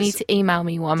her. So Don't you need to email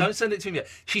me one. Don't send it to me yet.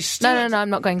 She stood No, I'm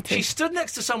not going to. She stood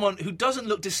next to someone who doesn't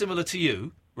look dissimilar to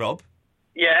you, Rob.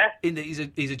 Yeah. He's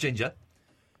a ginger.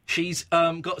 She's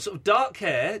got sort of dark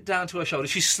hair down to her shoulders.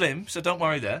 She's slim, so don't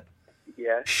worry there.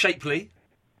 Yeah. Shapely.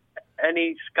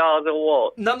 Any scars or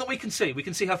what? None that we can see. We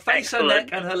can see her face, Excellent. her neck,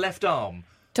 and her left arm.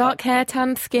 Dark hair,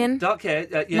 tan skin. Dark hair.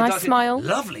 Yeah, Nice dark hair. smile.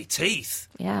 Lovely teeth.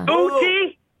 Yeah.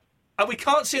 Booty! And we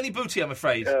can't see any booty, I'm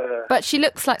afraid. But she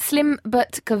looks like slim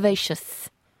but curvaceous.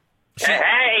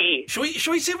 Hey! Shall we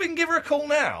see if we can give her a call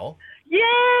now? Yeah!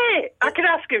 I can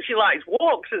ask if she likes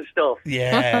walks and stuff.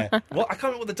 Yeah. What? I can't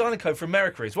remember what the dialing code for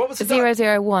America is. What was the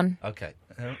 001. Okay.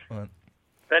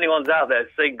 If anyone's out there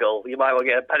single, you might want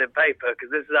to get a pen and paper,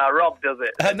 because this is how Rob does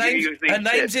it. Her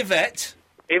name's Yvette.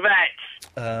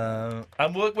 Yvette.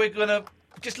 And we're going to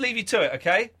just leave you to it,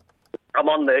 okay? I'm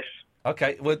on this.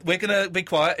 Okay, we're going to be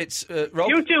quiet. It's Rob.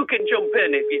 You two can jump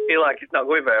in if you feel like it's not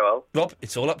going very well. Rob,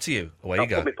 it's all up to you. Away you I'll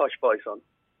go. put my posh voice on.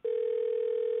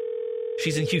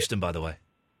 She's in Houston, by the way.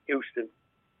 Houston.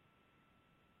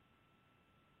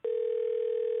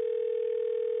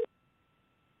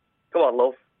 Come on,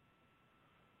 love.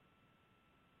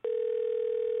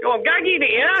 Go on, gaggy in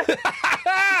here.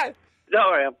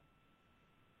 Don't worry,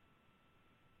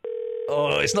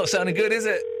 Oh, it's not sounding good, is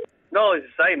it? No, it's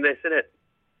the same, this, isn't it?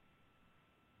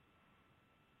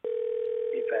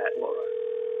 Yvette, all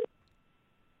right.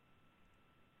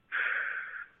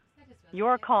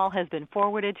 Your call has been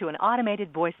forwarded to an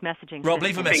automated voice messaging Rob, system.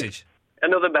 leave a message.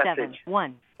 Another message.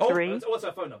 713. What's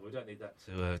our phone number? We don't need that.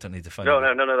 Don't need the phone No,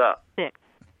 number. none of that. 6.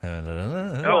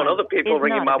 No, and other people Is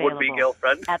ringing not my would-be available.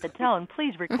 girlfriend. At the tone,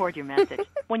 please record your message.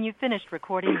 When you've finished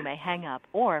recording, you may hang up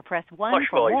or press 1 Push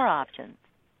for voice. more options.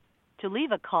 To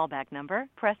leave a callback number,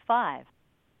 press 5.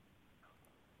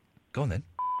 Go on then.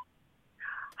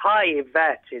 Hi,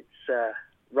 Yvette. It's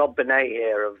Rob Benet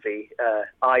here of the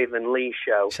Ivan Lee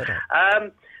Show. Shut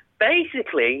up.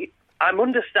 Basically, I'm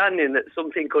understanding that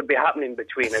something could be happening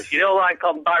between us. You know, like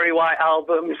on Barry White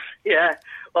albums? Yeah.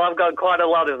 Well, I've got quite a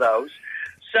lot of those.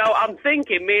 So I'm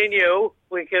thinking, me and you,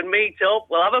 we can meet up.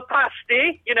 We'll have a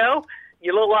pasty, you know.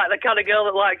 You look like the kind of girl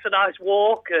that likes a nice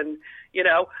walk, and, you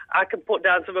know, I can put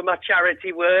down some of my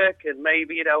charity work, and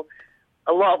maybe, you know,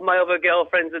 a lot of my other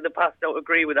girlfriends in the past don't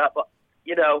agree with that, but,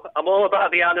 you know, I'm all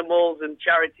about the animals and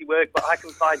charity work, but I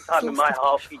can find time in my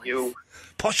heart for you.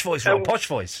 Posh voice, Rob, posh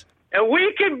voice. And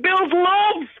we can build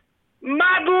love!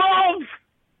 Mad love!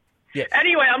 Yeah.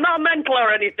 Anyway, I'm not mental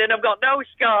or anything. I've got no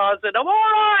scars, and I'm all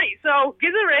right. So,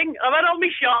 give a ring. I've had all my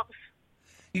shots.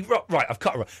 Right, I've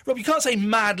cut her off. Rob, you can't say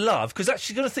mad love, because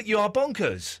she's going to think you are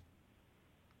bonkers.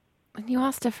 When you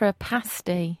asked her for a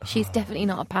pasty, she's definitely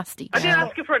not a pasty I girl. didn't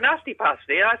ask her for a nasty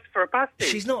pasty. I asked for a pasty.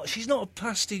 She's not a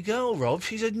pasty girl, Rob.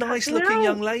 She's a nice-looking No.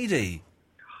 young lady.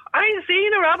 I ain't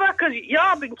seen her, have I? Because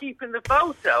y'all been keeping the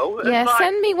photo. It's Yeah, like-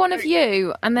 send me one of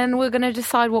you, and then we're going to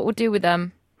decide what we'll do with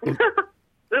them.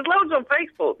 There's loads on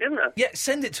Facebook, isn't there? Yeah,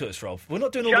 send it to us, Rob. We're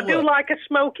not doing all Should I the work. do like a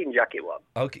smoking jacket one?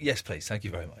 Okay, yes, please. Thank you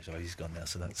very much. Oh, he's gone now,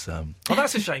 so that's... Oh,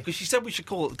 that's a shame, because she said we should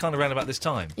call it kind of around about this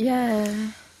time. Yeah.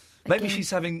 Maybe she's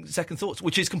having second thoughts,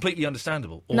 which is completely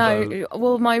understandable. No,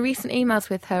 well, my recent emails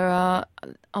with her are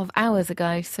of hours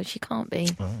ago, so she can't be.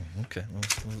 Oh, okay. Well,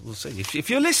 we'll see. If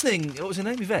you're listening, what was her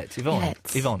name? Yvette? Yvonne?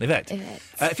 Yvette.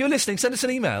 If you're listening, send us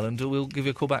an email and we'll give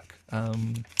you a call back later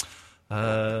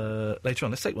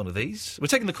on. Let's take one of these. We're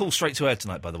taking the call straight to air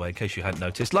tonight, by the way, in case you hadn't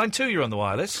noticed. Line 2, you're on the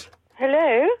wireless.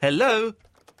 Hello? Hello?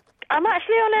 I'm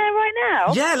actually on air right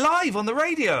now? Yeah, live on the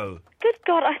radio. Good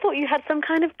God, I thought you had some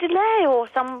kind of delay or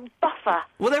some buffer.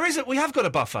 Well, there isn't. We have got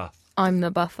a buffer. I'm the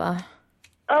buffer.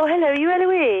 Oh, hello, are you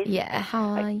Eloise? Yeah,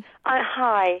 hi.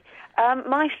 Hi.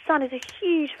 My son is a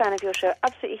huge fan of your show,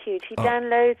 absolutely huge. He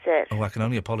downloads it. Oh, I can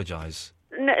only apologise.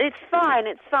 No, it's fine.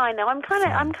 No, I'm kind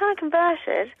of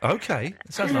converted. Okay,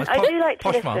 that sounds nice. I do like to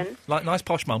posh mum. listen. Like nice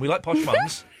posh mum. We like posh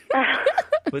mums.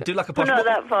 We do like a posh. I'm not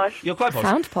that posh. You're quite posh.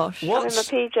 Sound posh. I'm in my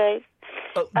PJs.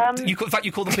 In fact,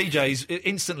 you call them PJs. It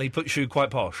instantly puts you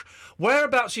quite posh.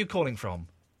 Whereabouts are you calling from?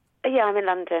 Yeah, I'm in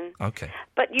London. Okay.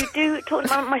 But you do talk.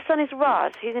 My son is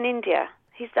Raj. He's in India.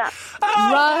 He's that.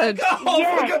 Oh, God,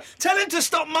 Yes. Tell him to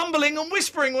stop mumbling and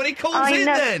whispering when he calls I in.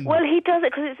 know. Then. Well, he does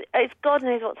it because it's God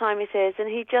knows what time it is, and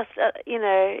he just,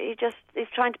 he's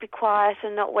trying to be quiet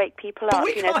and not wake people up.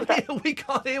 We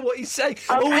can't hear what he's saying.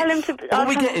 I'll tell him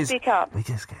to speak up. We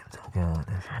just get him to go.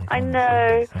 I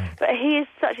know, but he is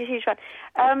such a huge fan.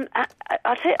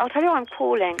 I'll tell you why I'm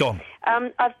calling. Go on.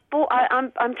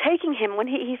 I'm taking him when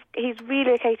he's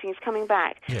relocating. He's coming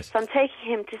back. Yes. So I'm taking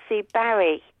him to see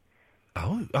Barry.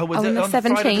 Oh, On was it the on Friday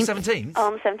 17th. the 17th?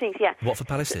 On the 17th, yeah. Watford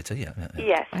Palace Theatre, yeah.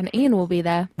 Yes. And Ian will be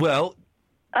there. Well,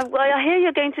 Well, I hear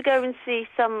you're going to go and see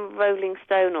some Rolling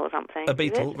Stone or something. a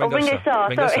Beatle, Ringo Starr.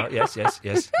 Ringo Sorry. Starr,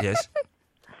 yes.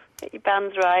 Get your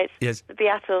bands right. Yes. The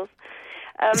Beatles.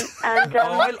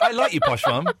 I like you, Posh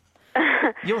Mum.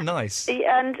 You're nice.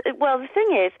 And, well, the thing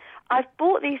is, I've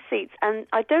bought these seats, and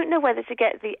I don't know whether to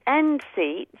get the end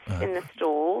seats in the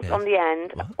stalls on the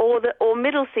end, or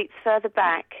middle seats further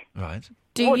back. Right.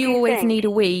 Do you always need a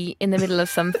wee in the middle of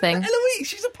something? Eloise,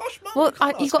 she's a posh mum. Well,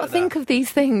 you've got to think of these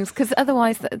things, because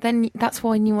otherwise, then that's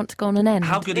when you want to go on an end.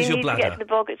 How good is your bladder? You need to get to the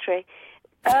bogatory.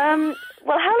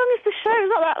 Well, how long is the show?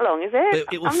 It's not that long, is it?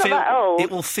 It will I'm feel, not that old.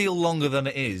 It will feel longer than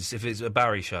it is if it's a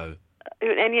Barry show.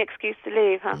 Any excuse to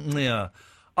leave, huh? Yeah.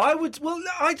 I would. Well,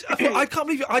 I can't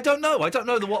believe you. I don't know. I don't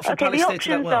know the Watford Okay, Palace the Theatre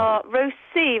that options well. are row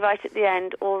C right at the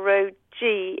end or row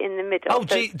G in the middle. Oh,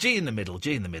 So G in the middle,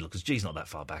 because G's not that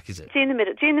far back, is it? G in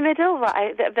the middle,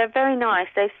 right? They're very nice.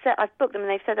 I've booked them and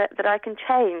they've said that I can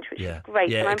change, which is great.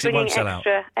 Yeah, and I'm 'cause it bringing won't sell out.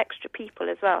 extra people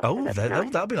as well. Oh, so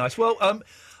that'll be nice. Well,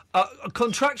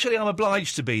 contractually, I'm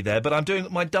obliged to be there, but I'm doing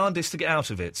my darndest to get out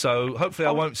of it. So hopefully,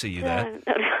 I won't see you there.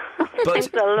 Thanks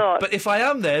a lot. But if I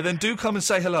am there, then do come and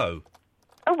say hello.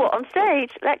 Oh, what, on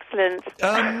stage? Excellent.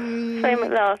 Same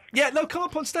at last. Yeah, no, come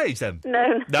up on stage then.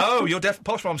 No. You're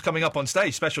Posh Mom's coming up on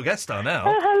stage, special guest star now.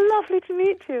 Oh, how lovely to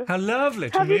meet you. How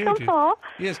lovely to Have meet you come far?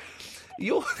 Yes.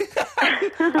 You're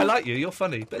I like you, you're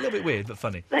funny. A little bit weird, but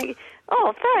funny. Thank you.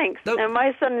 Oh, thanks. No,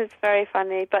 my son is very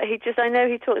funny, but I know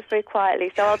he talks very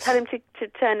quietly, so I'll tell him to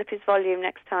turn up his volume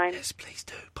next time. Yes, please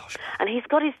do, Posh. And he's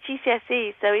got his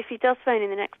GCSEs, so if he does phone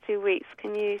in the next 2 weeks,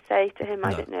 can you say to him,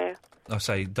 I don't know? I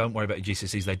say, don't worry about your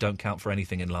GCSEs, they don't count for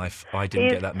anything in life. I didn't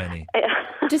get that many.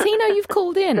 Does he know you've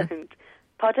called in?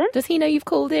 Pardon? Does he know you've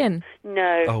called in?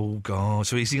 No. Oh, God.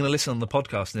 So is he going to listen on the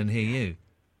podcast and then hear you?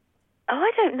 Oh,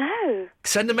 I don't know.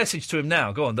 Send a message to him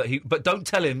now, go on. But don't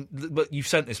tell him that you've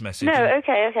sent this message. No,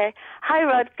 okay. Hi,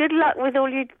 Rod. Good luck with all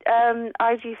your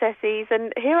IGCSEs,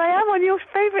 and here I am on your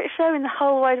favourite show in the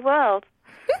whole wide world.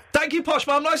 Thank you, Posh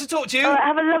Mum. Nice to talk to you. All right,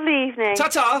 have a lovely evening.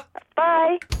 Ta-ta.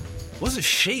 Bye. Wasn't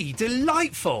she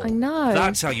delightful? I know.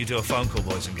 That's how you do a phone call,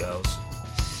 boys and girls.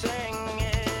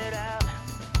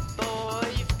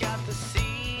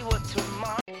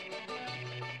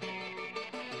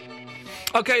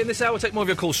 Okay, in this hour, we'll take more of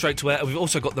your calls straight to air. We've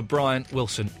also got the Brian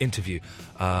Wilson interview,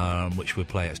 which we'll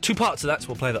play. It's 2 parts of that, so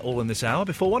we'll play that all in this hour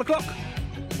before 1 o'clock.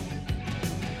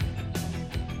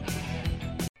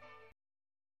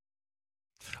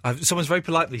 Someone's very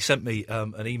politely sent me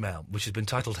an email, which has been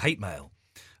titled Hate Mail.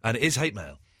 And it is hate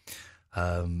mail.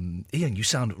 Ian, you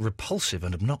sound repulsive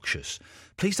and obnoxious.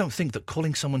 Please don't think that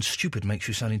calling someone stupid makes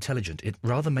you sound intelligent. It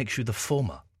rather makes you the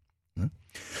former.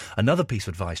 Another piece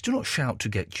of advice, do not shout to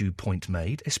get you point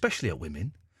made, especially at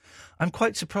women. I'm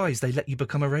quite surprised they let you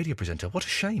become a radio presenter. What a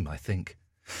shame, I think.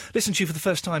 Listen to you for the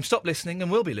first time. Stop listening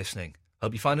and we'll be listening.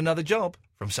 Hope you find another job.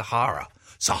 From Sahara.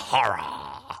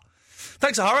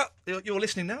 Thanks, Sahara. You're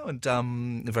listening now, and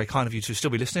very kind of you to still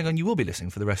be listening, and you will be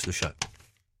listening for the rest of the show.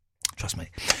 Trust me.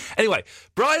 Anyway,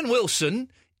 Brian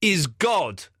Wilson is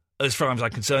God, as far as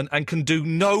I'm concerned, and can do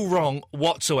no wrong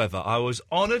whatsoever. I was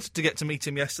honoured to get to meet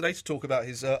him yesterday to talk about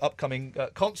his upcoming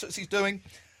concerts he's doing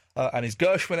and his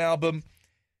Gershwin album.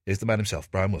 Here's the man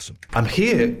himself, Brian Wilson. I'm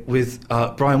here with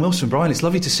Brian Wilson. Brian, it's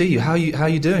lovely to see you. How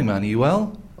you doing, man? Are you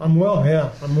well? I'm well,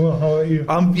 yeah. I'm well. How are you?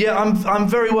 I'm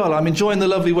very well. I'm enjoying the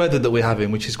lovely weather that we're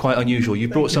having, which is quite unusual. You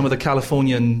brought some of the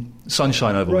Californian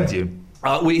sunshine over with you.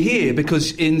 We're here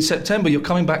because in September you're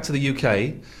coming back to the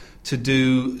UK to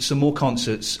do some more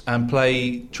concerts and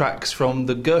play tracks from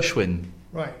the Gershwin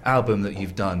album that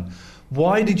you've done.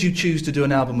 Why did you choose to do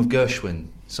an album of Gershwin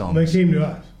songs? They came to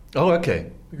us. Oh, okay.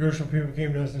 The Gershwin people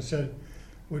came to us and said,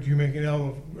 would you make an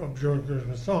album of George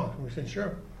Gershwin songs? And we said,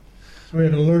 sure. So we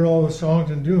had to learn all the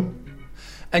songs and do them.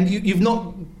 And you've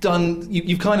not done...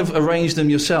 You've kind of arranged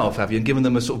them yourself, have you? And given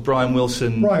them a sort of Brian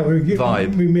Wilson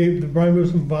vibe? We made the Brian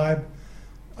Wilson vibe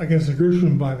against the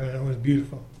Gershwin vibe, and it was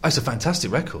beautiful. It's a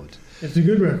fantastic record. It's a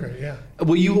good record, yeah.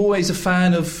 Were you always a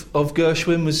fan of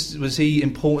Gershwin? Was he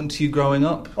important to you growing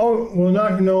up? Oh, well,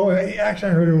 actually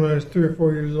I heard him when I was 3 or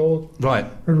 4 years old. Right.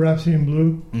 Heard Rhapsody in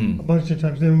Blue a bunch of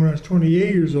times. Then when I was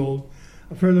 28 years old,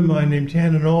 a friend of mine named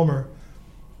Tannen Almer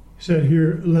said,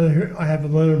 here, I have the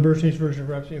Leonard Bernstein's version of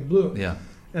Rhapsody in Blue. Yeah.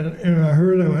 And I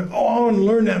heard it, I went, I want to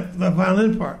learn the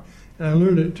violin part. And I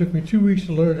learned it. It took me 2 weeks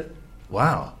to learn it.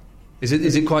 Wow. Is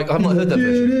it quite... I've not heard that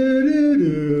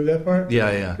version. That part?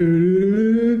 Yeah.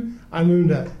 I learned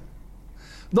that.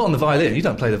 Not on the violin. You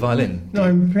don't play the violin. No,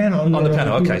 I'm piano. On the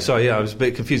piano. Okay, sorry. Yeah, I was a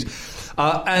bit confused.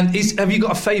 And have you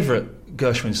got a favourite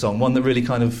Gershwin song? One that really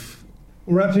kind of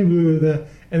Rhapsody Blue,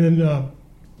 and then a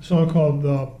song called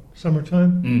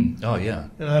Summertime. Oh, yeah.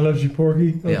 And I Love You,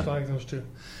 Porgy. I Yeah. like those two.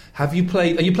 Are you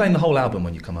playing the whole album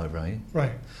when you come over, are you?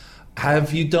 Right.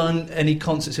 Have you done any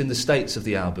concerts in the States of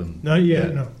the album? Not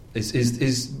yet, no.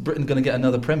 Is Britain going to get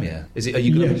another premiere? Are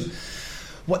you going Yes.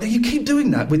 What, you keep doing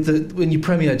that when you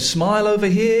premiered Smile over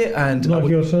here and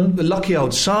Lucky Old Son. The Lucky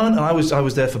Old Son, and I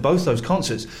was there for both those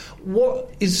concerts.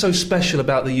 What is so special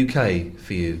about the UK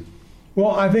for you?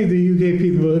 Well, I think the UK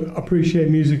people appreciate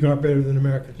music art better than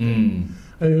Americans.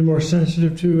 I think they're more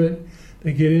sensitive to it.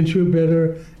 They get into it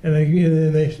better, and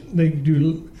they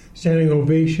do standing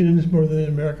ovations more than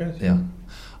Americans. Yeah.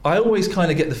 I always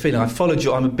kind of get the feeling,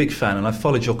 I'm a big fan, and I've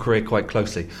followed your career quite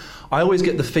closely. I always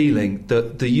get the feeling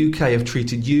that the UK have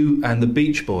treated you and the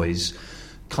Beach Boys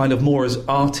kind of more as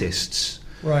artists.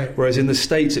 Right. Whereas in the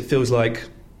States it feels like,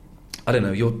 I don't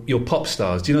know, you're pop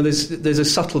stars. Do you know, there's a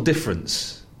subtle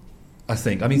difference, I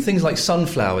think. I mean, things like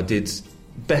Sunflower did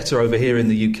better over here in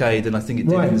the UK than I think it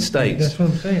did in the States. That's what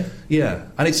I'm saying. Yeah,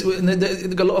 and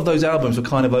a lot of those albums were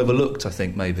kind of overlooked, I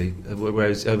think, maybe,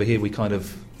 whereas over here we kind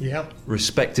of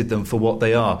respected them for what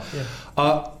they are.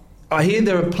 Yeah. I hear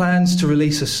there are plans to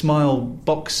release a Smile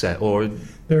box set, or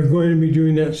they're going to be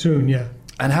doing that soon. Yeah.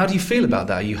 And how do you feel about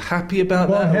that? Are you happy about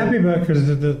that? Well, I'm happy about it because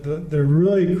they're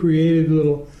really creative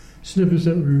little snippets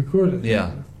that we recorded.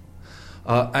 Yeah.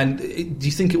 And do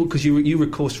you think it because you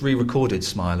of course re-recorded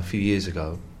Smile a few years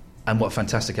ago, and what a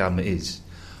fantastic album it is?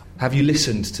 Have you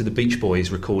listened to the Beach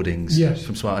Boys recordings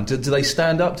from Smile? And do they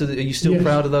stand up? Are you still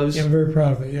proud of those? Yeah, I'm very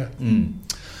proud of it. Yeah.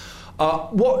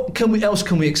 What else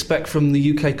can we expect from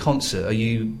the UK concert? Are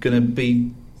you going to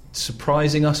be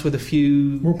surprising us with a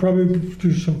few? We'll probably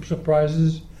do some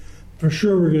surprises. For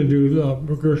sure, we're going to do the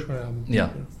Gershwin album. Yeah.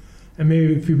 And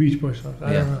maybe a few Beach Boys songs.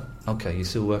 I don't know. Okay, you're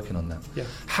still working on that. Yeah.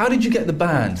 How did you get the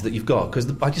band that you've got?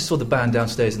 Because I just saw the band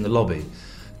downstairs in the lobby.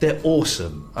 They're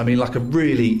awesome. I mean, like a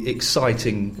really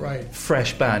exciting,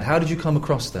 fresh band. How did you come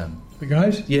across them? The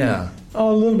guys? Yeah.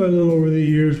 Oh, little by little over the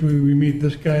years, we meet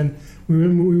this guy. And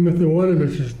we met the one of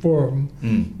us, there's four of them.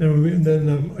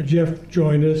 Then Jeff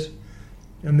joined us.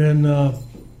 And then,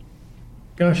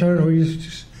 gosh, I don't know,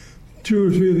 just two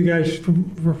or three of the guys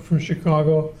from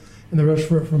Chicago. And the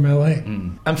rest were from LA.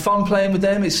 And fun playing with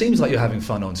them? It seems like you're having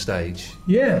fun on stage.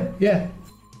 Yeah, yeah.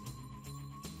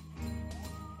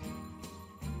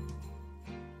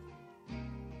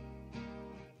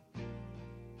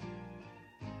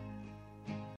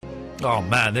 Oh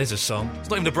man, there's a song. It's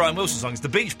not even the Brian Wilson song, it's the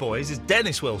Beach Boys, it's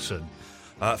Dennis Wilson.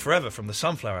 Forever from the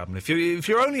Sunflower album. If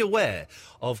you're only aware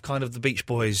of kind of the Beach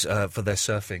Boys for their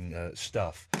surfing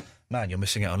stuff, man, you're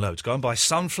missing out on loads. Go and buy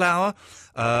Sunflower.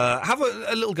 Have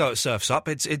a little go at Surf's Up.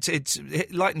 It's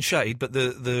light and shade, but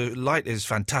the light is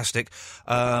fantastic.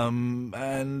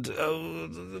 And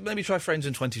maybe try Friends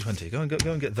in 2020. Go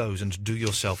and get those and do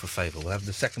yourself a favour. We'll have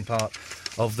the second part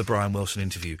of the Brian Wilson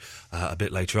interview a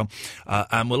bit later on.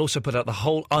 And we'll also put out the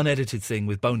whole unedited thing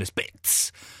with bonus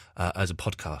bits as a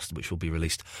podcast, which will be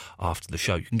released after the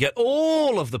show. You can get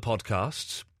all of the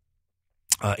podcasts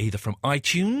either from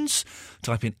iTunes,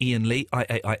 type in Ian Lee,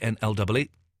 IAINLEE,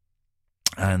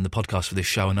 and the podcast for this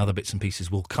show and other bits and pieces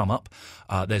will come up.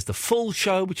 There's the full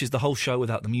show, which is the whole show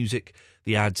without the music,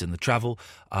 the ads and the travel.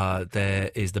 There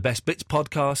is the Best Bits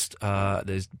podcast.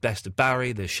 There's Best of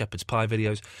Barry. There's Shepherd's Pie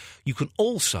videos. You can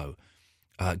also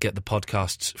get the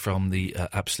podcasts from the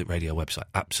Absolute Radio website,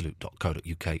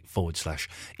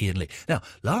 absolute.co.uk/Ian Lee. Now,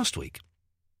 last week,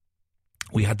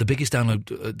 we had the biggest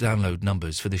download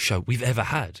numbers for this show we've ever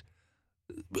had.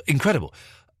 Incredible.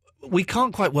 We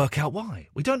can't quite work out why.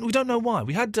 We don't know why.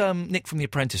 We had Nick from The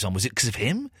Apprentice on. Was it because of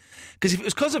him? Because if it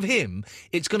was because of him,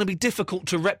 it's going to be difficult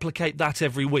to replicate that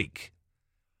every week.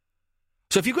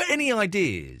 So if you've got any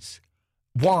ideas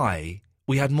why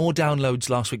we had more downloads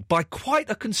last week by quite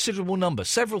a considerable number,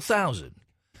 several thousand,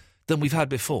 than we've had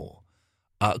before,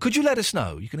 could you let us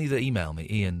know? You can either email me,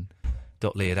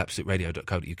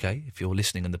 ian.lee@absoluteradio.co.uk if you're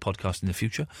listening in the podcast in the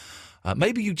future.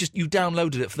 Maybe you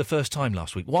downloaded it for the first time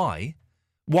last week. Why?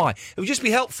 It would just be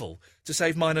helpful to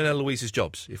save mine and Eloise's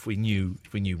jobs if we knew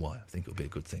why. I think it would be a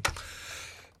good thing.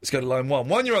 Let's go to line one.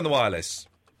 One, you're on the wireless.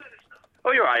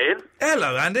 Oh, you're right, Ian.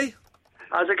 Hello, Andy.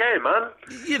 How's it going, man?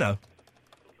 You know.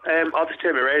 I'll just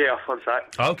turn my radio off one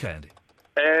sec. Okay, Andy.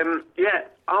 Yeah,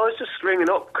 I was just ringing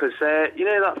up because, you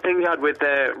know that thing you had with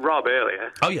Rob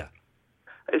earlier? Oh, yeah.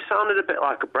 It sounded a bit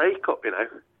like a breakup, you know.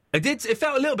 It did. It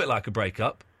felt a little bit like a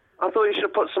breakup. I thought you should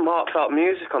have put some heartfelt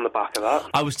music on the back of that.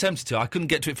 I was tempted to. I couldn't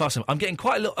get to it fast enough. I'm getting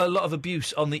quite a lot of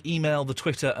abuse on the email, the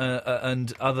Twitter,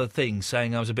 and other things,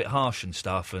 saying I was a bit harsh and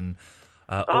stuff. And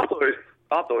I thought it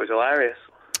was hilarious.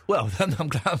 Well, I'm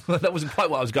glad that wasn't quite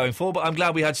what I was going for, but I'm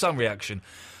glad we had some reaction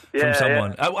Yeah, from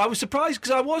someone. yeah. I was surprised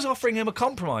because I was offering him a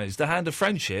compromise, the hand of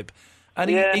friendship, and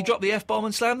he dropped the F-bomb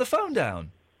and slammed the phone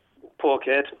down. Poor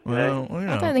kid. Well, you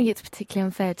know. I don't think it's particularly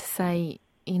unfair to say,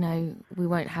 you know, we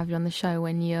won't have you on the show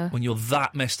when you're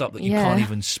that messed up that you Yeah. can't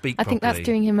even speak I properly. think that's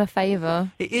doing him a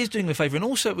favour. It is doing him a favour, and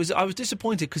also I was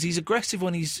disappointed because he's aggressive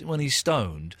when he's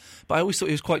stoned, but I always thought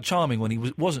he was quite charming when he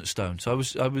wasn't stoned. So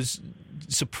I was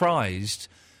surprised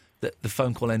that the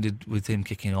phone call ended with him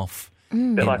kicking off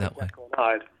in Bit like that a way. Jekyll and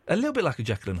Hyde. A little bit like a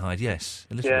Jekyll and Hyde, yes,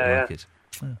 a little Yeah, bit yeah. like it.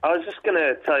 I was just going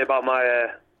to tell you about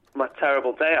my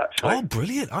terrible day, actually. Oh,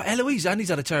 brilliant! Eloise, Andy's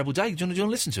had a terrible day. Do you want to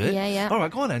listen to it? Yeah, yeah. All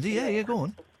right, go on, Andy. Yeah, go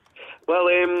on. Well,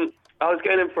 I was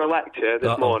going in for a lecture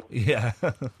this morning. Yeah.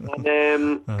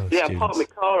 And I parked my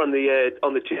car on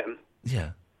the gym.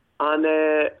 Yeah.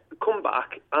 And come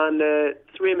back, and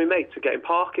 3 of my mates are getting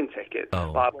parking tickets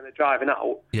like when they're driving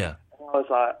out. Yeah. And I was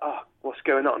like, oh, what's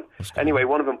going on? Anyway,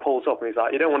 one of them pulls up and he's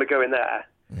like, you don't want to go in there.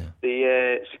 Yeah.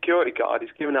 The security guard is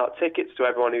giving out tickets to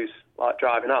everyone who's like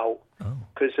driving out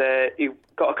because he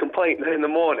got a complaint in the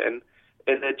morning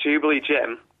in the Jubilee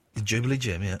Gym. The Jubilee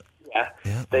Gym, yeah.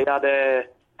 Yeah. They had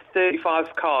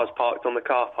 35 cars parked on the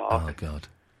car park. Oh God.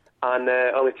 And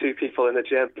only 2 people in the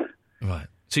gym. Right.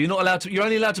 So you're not allowed to. You're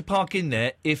only allowed to park in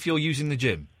there if you're using the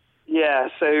gym. Yeah.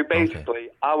 So basically,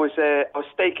 I was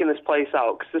staking this place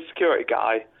out because the security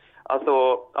guy. I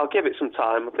thought I'll give it some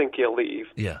time. I think he'll leave.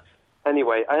 Yeah.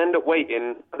 Anyway, I ended up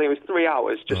waiting. I think it was 3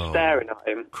 hours just staring at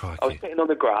him. Crikey. I was sitting on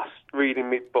the grass reading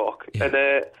my book, and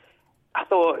I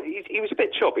thought he was a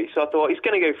bit chubby, so I thought he's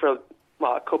going to go for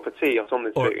a cup of tea or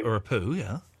something soon. Or a poo,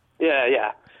 yeah.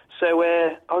 Yeah. So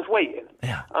I was waiting.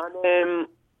 Yeah. And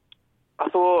I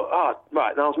thought,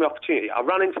 right, now's my opportunity. I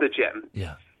ran into the gym.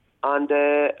 Yeah. And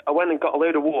I went and got a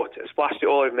load of water, splashed it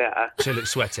all over my hair. So it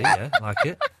looks sweaty, yeah, like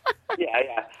it.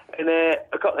 Yeah. And I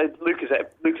got a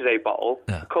Lucozade bottle,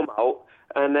 come out,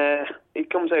 and he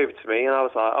comes over to me, and I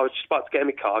was just about to get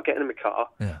in my car,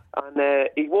 Yeah. and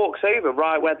he walks over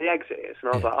right where the exit is,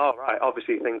 and I was like, oh, right,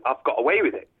 obviously you think I've got away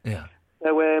with it. Yeah.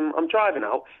 So I'm driving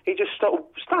out, he just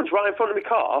stands right in front of my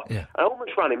car, Yeah. I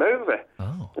almost ran him over.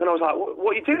 Oh. And I was like,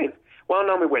 what are you doing? Wound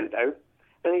down my window,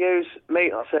 and he goes,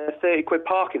 mate, that's a 30 quid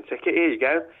parking ticket, here you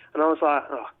go. And I was like,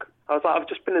 I've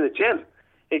just been in the gym.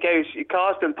 He goes, your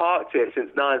car's been parked here since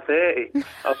 9:30.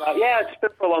 I was like, yeah, I've just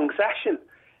been for a long session.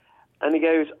 And he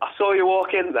goes, I saw you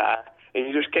walk in there, and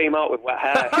you just came out with wet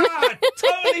hair.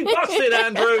 Totally busted,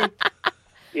 Andrew.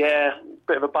 Yeah,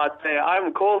 bit of a bad day. I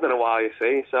haven't called in a while, you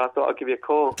see, so I thought I'd give you a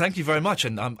call. Thank you very much,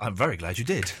 and I'm very glad you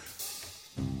did.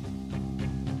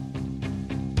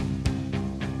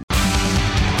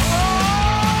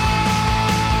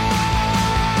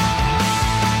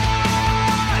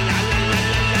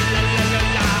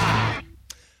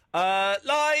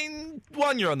 Line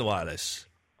 1, you're on the wireless.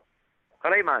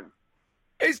 All right, man.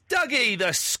 It's Dougie,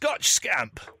 the Scotch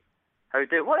scamp. How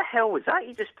do? What the hell was that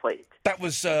you just played? That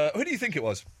was, who do you think it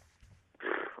was?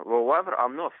 Well, whatever.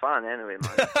 I'm not a fan anyway,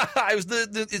 man. It was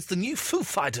it's the new Foo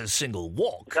Fighters single,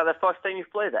 Walk. Is that the first time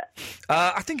you've played it?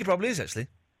 I think it probably is, actually.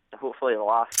 Hopefully the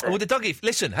last. Well, Dougie,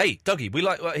 listen, hey, Dougie, we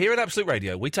like here at Absolute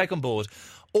Radio, we take on board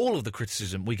all of the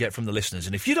criticism we get from the listeners,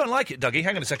 and if you don't like it, Dougie,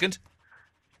 hang on a second,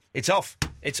 it's off.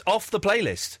 It's off the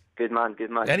playlist. Good man,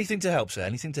 good man. Anything to help, sir,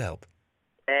 anything to help.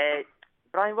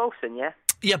 Brian Wilson, yeah?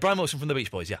 Yeah, Brian Wilson from the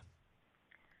Beach Boys, yeah.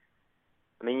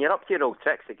 I mean, you're up to your old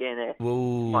tricks again, eh?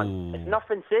 Whoa. Man, it's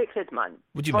nothing sacred, man.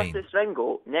 What do you First mean? it's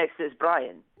Ringo, next it's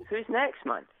Brian. Who's next,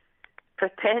 man?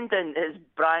 Pretending it's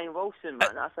Brian Wilson,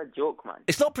 man. That's a joke, man.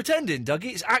 It's not pretending,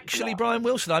 Dougie, it's actually Brian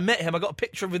Wilson. I met him, I got a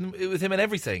picture with him and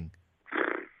everything.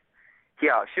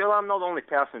 Yeah, sure, I'm not the only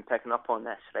person picking up on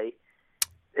this, right?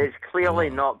 It's clearly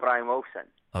not Brian Wilson.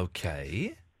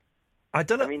 Okay. I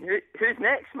don't know. I mean, who's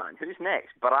next, man? Who's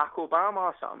next? Barack Obama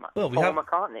or something? Well, we Paul have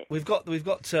McCartney. We've got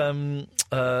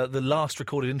the last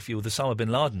recorded interview with Osama bin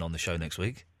Laden on the show next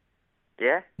week.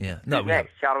 Yeah. Yeah. No, Who's we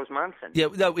next? Charles Manson. Yeah.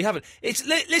 No, we haven't. It's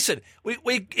listen. We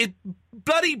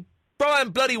bloody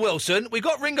Brian bloody Wilson. We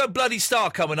got Ringo bloody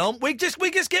Starr coming on. We just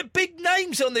get big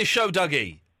names on this show,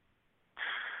 Dougie.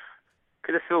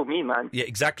 Could have fooled me, man. Yeah,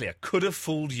 exactly. I could have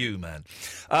fooled you, man.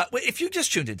 If you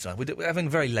just tuned in tonight, we're having a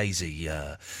very lazy...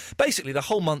 basically, the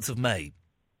whole month of May,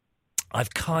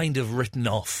 I've kind of written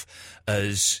off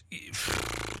as...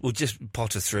 We'll just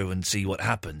potter through and see what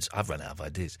happens. I've run out of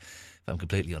ideas, if I'm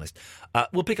completely honest.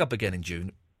 We'll pick up again in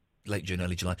June. Late June,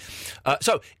 early July.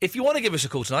 So, if you want to give us a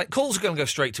call tonight, calls are going to go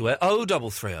straight to air.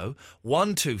 0330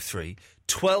 123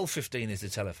 1215 is the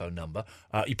telephone number.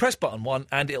 You press button 1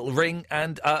 and it'll ring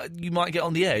and you might get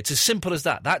on the air. It's as simple as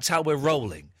that. That's how we're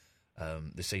rolling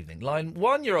this evening. Line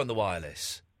 1, you're on the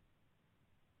wireless.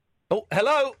 Oh,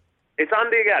 hello. It's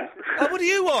Andy again. Oh, what do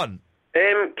you want?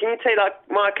 Can you take that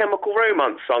My Chemical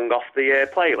Romance song off the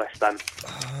playlist then?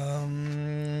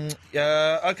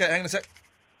 Okay, hang on a sec.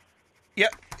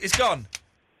 Yep, it's gone.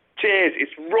 Cheers,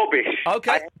 it's rubbish.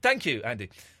 Okay, thank you, Andy.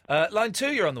 Line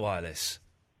 2, you're on the wireless.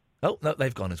 Oh, no,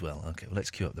 they've gone as well. Okay, well, let's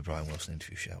queue up the Brian Wilson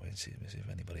interview, shall we, and see if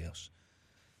anybody else...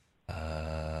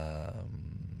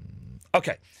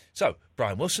 Okay, so,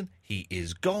 Brian Wilson, he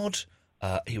is God.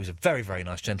 He was a very, very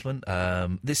nice gentleman.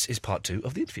 This is part 2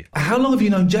 of the interview. How long have you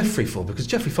known Geoffrey for? Because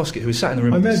Geoffrey Foskett, who was sat in the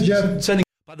room... I met Jeff...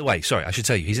 By the way, sorry, I should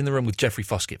tell you, he's in the room with Geoffrey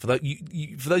Foskett. For those of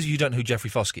you who don't know who Geoffrey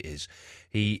Foskett is,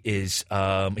 he is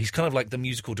he's kind of like the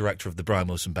musical director of the Brian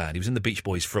Wilson Band. He was in the Beach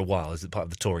Boys for a while as part of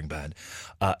the touring band.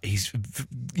 He's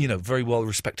very well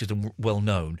respected and well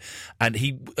known, and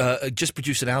he just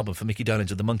produced an album for Mickey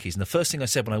Dolenz of the Monkees. And the first thing I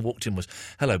said when I walked in was,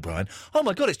 "Hello, Brian. Oh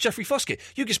my God, it's Geoffrey Foskett.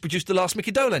 You just produced the last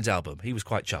Mickey Dolenz album." He was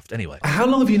quite chuffed. Anyway, how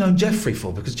long have you known Geoffrey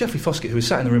for? Because Geoffrey Foskett, who was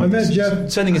sat in the room, I met Jeff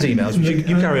sending his emails.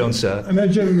 You carry on, sir. I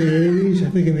met Jeff in the 80s.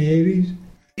 I think in the 80s.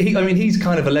 He's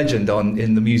kind of a legend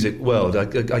in the music world. I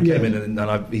came in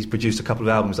and he's produced a couple of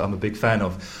albums that I'm a big fan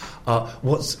of.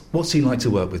 What's he like to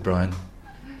work with, Brian?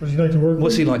 What's he like to work with?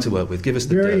 What's he like to work with? Give us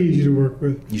the Very easy to work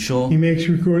with. You sure? He makes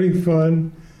recording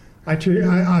fun. I teach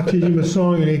him a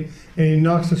song and he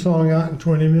knocks the song out in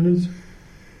 20 minutes.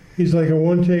 He's like a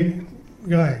one-take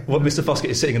guy. Well, Mr.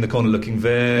 Foskett is sitting in the corner looking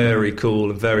very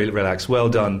cool and very relaxed. Well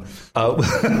done.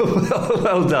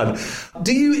 Well done.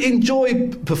 Do you enjoy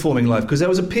performing live? Because there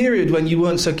was a period when you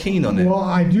weren't so keen on it. Well,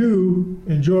 I do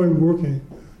enjoy working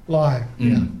live.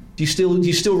 Yeah. Do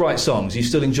you still write songs? Do you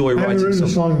still enjoy writing songs? I haven't written a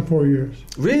song in 4 years.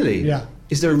 Really? Yeah.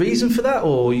 Is there a reason for that,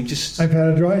 or you just... I've had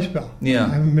a dry spell. Yeah.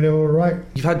 I haven't been able to write.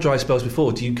 You've had dry spells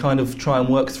before. Do you kind of try and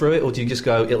work through it, or do you just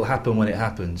go, it'll happen when it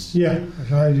happens? Yeah, that's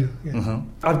how I do. Yeah. Uh-huh.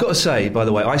 I've got to say, by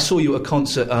the way, I saw you at a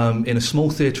concert in a small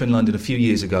theatre in London a few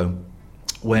years ago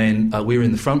when we were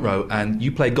in the front row, and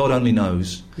you played God Only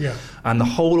Knows. Yeah. And the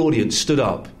whole audience stood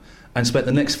up and spent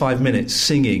the next 5 minutes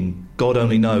singing God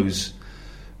Only Knows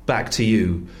back to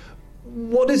you.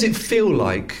 What does it feel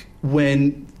like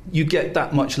when you get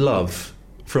that much love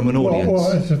from an audience?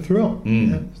 Well, it's a thrill.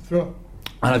 Yeah, it's a thrill.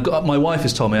 And my wife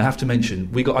has told me, I have to mention,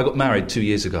 I got married 2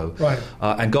 years ago. Right.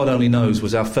 And God Only Knows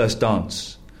was our first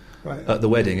dance right. at the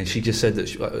wedding. And she just said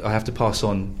that I have to pass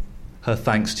on her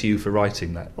thanks to you for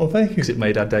writing that. Well, thank you. Because it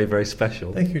made our day very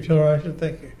special. Thank you, Tell her I should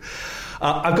thank you.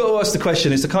 I've got to ask the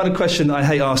question. It's the kind of question I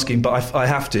hate asking, but I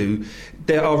have to.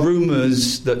 There are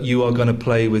rumours that you are going to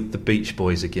play with the Beach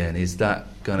Boys again. Is that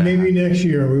going to Maybe happen? next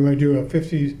year we might do a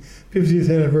 50th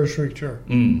anniversary tour.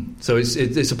 So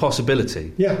it's a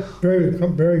possibility. Yeah, very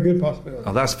good possibility.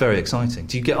 Oh, that's very exciting.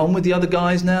 Do you get on with the other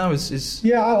guys now?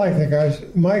 Yeah, I like the guys.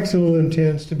 Mike's a little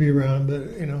intense to be around, but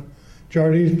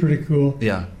Jardine's pretty cool.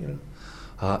 Yeah.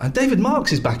 And David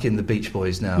Marks is back in the Beach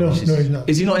Boys now. No, he's not.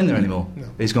 Is he not in there anymore? No.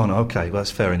 He's gone. Okay, well, that's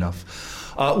fair enough.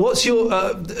 What's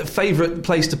your favourite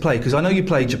place to play? Because I know you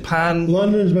play Japan.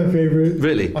 London is my favourite.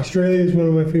 Really? Australia is one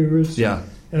of my favourites. Yeah.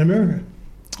 And America.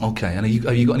 Okay, and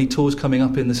have you got any tours coming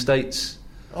up in the States?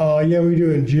 Yeah, we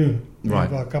do in June. Right.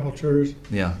 We have a couple tours.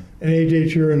 Yeah. An 8-day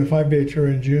tour and a 5-day tour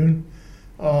in June.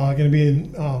 Going to be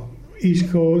in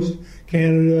East Coast,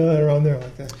 Canada, and around there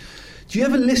like that. Do you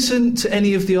ever listen to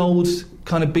any of the old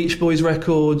kind of Beach Boys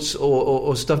records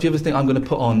or stuff? Do you ever think, I'm going to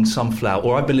put on Sunflower?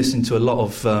 Or I've been listening to a lot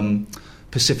of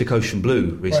Pacific Ocean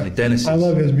Blue recently, Right. Dennis. I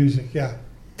love his music, yeah.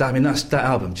 That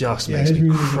album just makes his me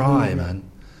music is cry, really man.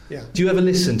 Yeah. Do you ever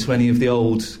listen to any of the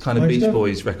old kind of My Beach stuff?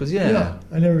 Boys records? Yeah. No,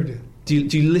 I never do. Do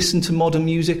you listen to modern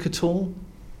music at all?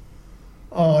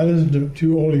 I listen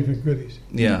to oldies but goodies.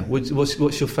 Yeah.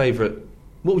 What's your favourite?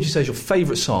 What would you say is your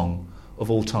favourite song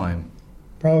of all time?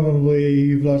 Probably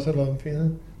You've Lost That Love and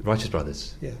Feeling. Righteous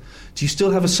Brothers. Yeah. Do you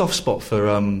still have a soft spot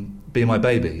for Be My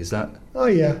Baby? Is that? Oh,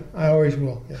 yeah. I always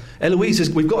will, yeah. Eloise says,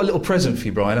 we've got a little present for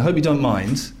you, Brian. I hope you don't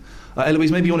mind.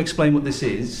 Eloise, maybe you want to explain what this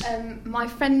is? My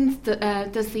friend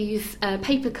does these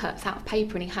paper cuts out of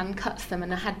paper, and he hand cuts them,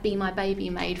 and I had Be My Baby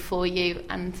made for you,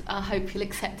 and I hope you'll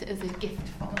accept it as a gift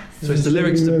from us. So it's the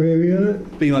lyrics to Be My Baby on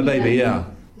it? Be My Baby, yeah.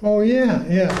 Oh, yeah.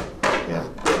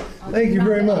 Thank you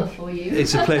very much.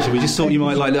 It's a pleasure. We just thought you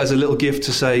might like that as a little gift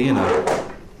to say,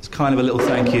 it's kind of a little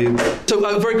thank you.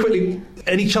 So, very quickly,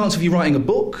 any chance of you writing a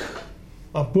book?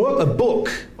 A book? A book.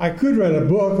 I could write a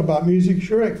book about music,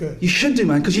 sure I could. You should do,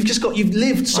 man, because you've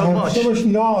lived so much. I have so much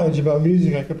knowledge about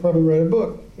music, I could probably write a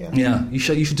book. Yeah, you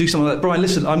should do something like that. Brian,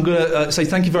 listen, I'm going to say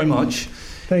thank you very much.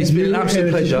 It's been an absolute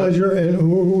pleasure. It's a pleasure. And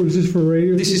who is this for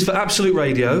radio? This is for Absolute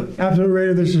Radio. Absolute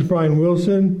Radio, this is Brian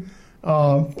Wilson.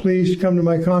 Please come to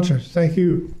my concerts. Thank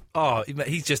you. Oh,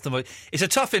 he's just the most... It's a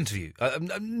tough interview.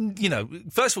 You know,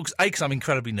 first of all, A, because I'm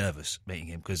incredibly nervous meeting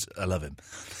him, because I love him.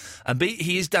 And B,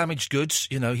 he is damaged goods.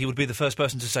 You know, he would be the first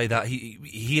person to say that.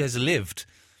 He has lived,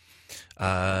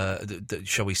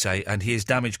 shall we say, and he is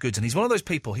damaged goods. And he's one of those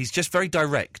people, he's just very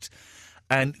direct.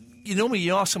 And normally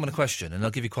you ask someone a question, and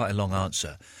they'll give you quite a long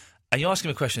answer. And you ask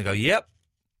him a question and go, yep,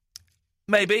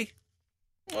 maybe.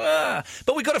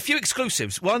 But we've got a few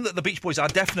exclusives. One, that the Beach Boys are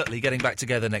definitely getting back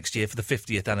together next year for the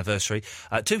 50th anniversary.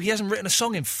 Two, he hasn't written a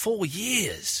song in 4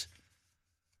 years.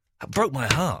 That broke my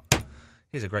heart.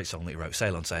 Here's a great song that he wrote,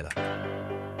 Sail on Sailor.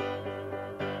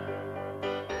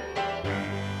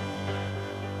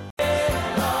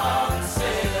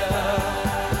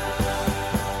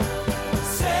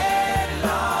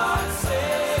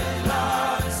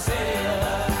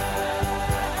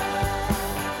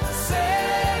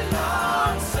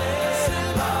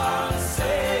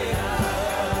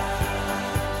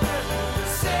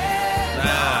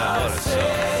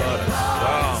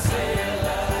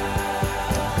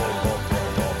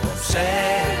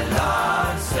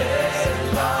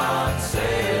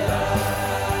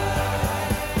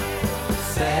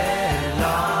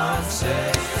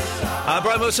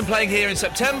 Brian Wilson playing here in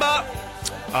September.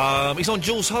 He's on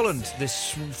Jules Holland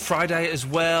this Friday as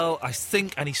well, I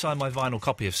think, and he signed my vinyl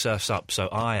copy of Surf's Up, so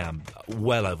I am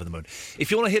well over the moon. If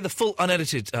you want to hear the full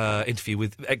unedited interview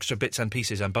with extra bits and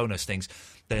pieces and bonus things,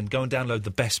 then go and download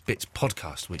the Best Bits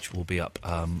podcast, which will be up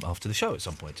after the show at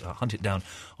some point. Hunt it down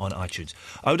on iTunes.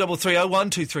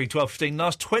 03301231215.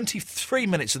 Last 23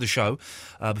 minutes of the show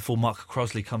before Mark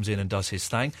Crosley comes in and does his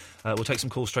thing. We'll take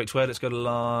some calls straight to air. Let's go to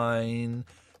line...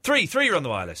 Three, you're on the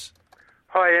wireless.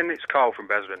 Hi, Ian. It's Carl from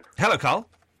Besden. Hello, Carl.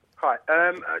 Hi.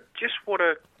 I just want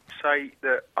to say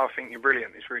that I think you're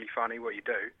brilliant. It's really funny what you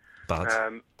do. But?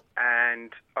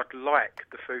 And I'd like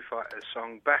the Foo Fighters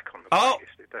song back on the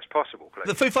playlist, if that's possible, please.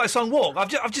 The Foo Fighters song Walk?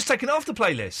 I've just taken it off the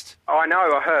playlist. Oh, I know,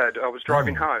 I heard. I was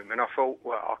driving home and I thought,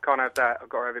 well, I can't have that. I've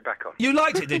got to have it back on. You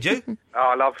liked it, did you? Oh,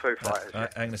 I love Foo Fighters.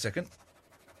 Hang on a second.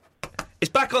 It's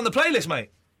back on the playlist,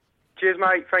 mate. Cheers,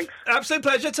 mate. Thanks. Absolute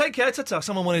pleasure. Take care. Ta-ta.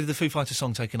 Someone wanted the Foo Fighters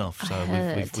song taken off, so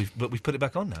we've put it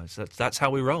back on now. So that's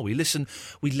how we roll. We listen.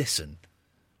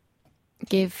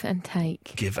 Give and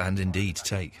take. Give and indeed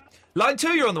take. Line 2,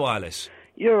 you're on the wireless.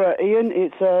 You're right, Ian.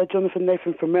 It's Jonathan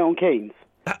Nathan from Milton Keynes.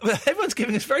 Everyone's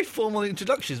giving us very formal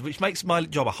introductions, which makes my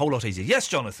job a whole lot easier. Yes,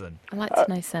 Jonathan. I like to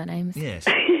know surnames. Yes.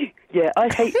 Yeah,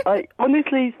 I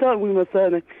honestly, starting with my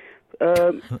surname,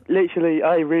 literally,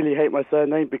 I really hate my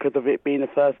surname because of it being a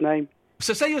first name.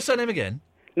 So say your surname again.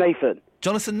 Nathan.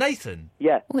 Jonathan Nathan?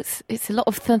 Yeah. Oh, it's a lot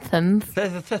of thuns.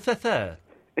 It's a thuns.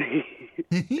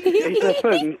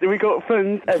 We got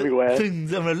thuns everywhere.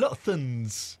 Thuns. There are a lot of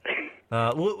thuns.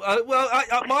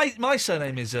 My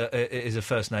surname is a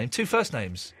first name. 2 first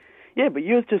names. Yeah, but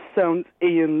yours just sounds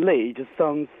Ian Lee. Just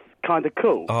sounds kind of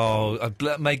cool. Oh,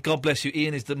 may God bless you.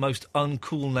 Ian is the most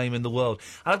uncool name in the world,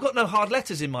 and I've got no hard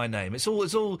letters in my name. It's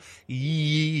all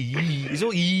yee.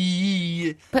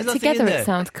 But together it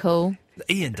sounds cool.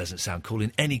 Ian doesn't sound cool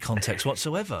in any context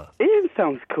whatsoever. Ian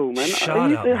sounds cool, man. I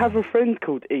used to have a friend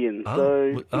called Ian,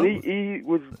 so he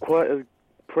was quite a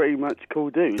pretty much cool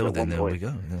dude at one point. There we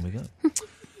go.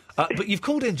 But you've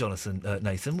called in, Jonathan,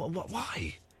 Nathan.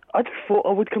 Why? I just thought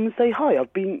I would come and say hi. I've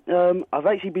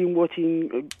actually been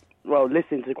watching,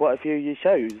 listening to quite a few of your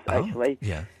shows, actually.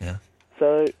 Yeah.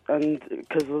 So, and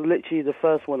because literally the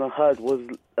first one I heard was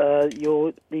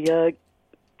the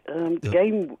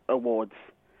Game Awards.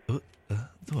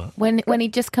 When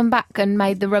he'd just come back and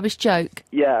made the rubbish joke.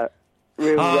 Yeah.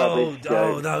 Rubbish joke.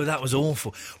 Oh, no, that was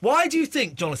awful. Why do you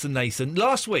think, Jonathan Nathan,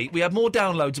 last week we had more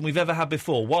downloads than we've ever had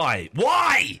before? Why?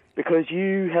 Because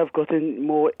you have gotten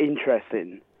more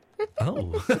interesting.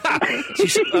 Oh.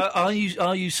 Are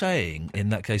you saying, in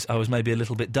that case, I was maybe a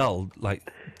little bit dull, like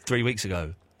 3 weeks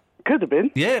ago? Could have been.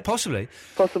 Yeah, possibly.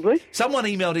 Someone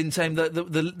emailed in saying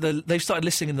that they've started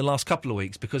listening in the last couple of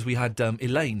weeks because we had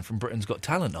Elaine from Britain's Got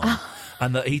Talent on,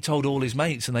 and that he told all his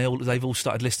mates, and they've all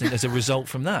started listening as a result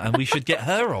from that, and we should get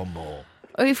her on more.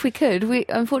 Or if we could.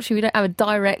 Unfortunately, we don't have a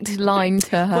direct line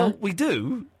to her. Well, we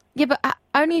do. Yeah, but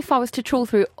only if I was to trawl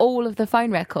through all of the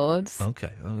phone records.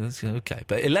 Okay, that's okay.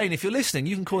 But Elaine, if you're listening,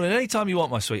 you can call in any time you want,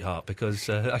 my sweetheart, because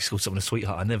I called someone a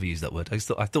sweetheart. I never used that word. I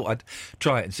thought I'd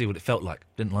try it and see what it felt like.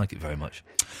 Didn't like it very much.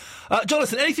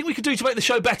 Jonathan, anything we could do to make the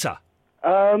show better?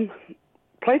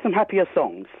 Play some happier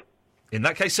songs. In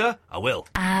that case, sir, I will.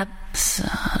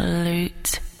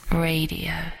 Absolute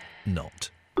Radio. Not.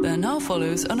 There now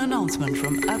follows an announcement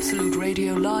from Absolute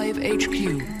Radio Live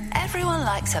HQ. Everyone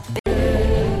likes a bit.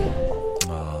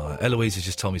 Eloise has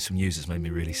just told me some news that's made me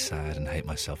really sad and hate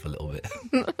myself a little bit.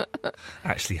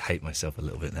 Actually hate myself a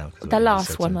little bit now. The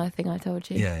last one, I think I told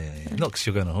you. Yeah. Not because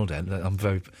you're going on holiday. I'm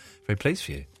very, very pleased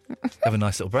for you. Have a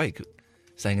nice little break.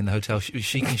 Staying in the hotel,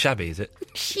 chic and shabby, is it?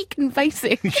 Chic and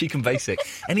basic. Chic and basic.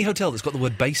 Any hotel that's got the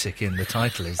word basic in the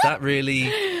title, is that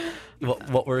really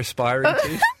what we're aspiring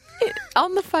to?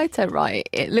 On the photo, right,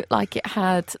 it looked like it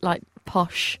had, like,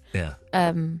 posh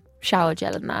shower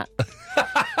gel and that.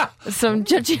 So I'm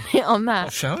judging it on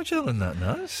that. Shower gel and that,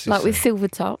 nice. Like with silver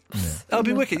tops. Yeah. That'll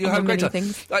be wicked. You'll have a great time.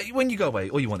 Things. When you go away,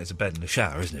 all you want is a bed and a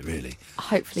shower, isn't it, really?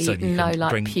 Hopefully so you no, can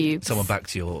like, bring pubes. someone back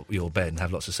to your bed and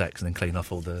have lots of sex and then clean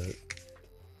off all the...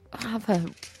 I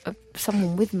have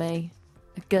someone with me.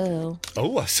 A girl.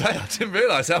 Oh, I didn't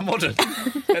realise how modern.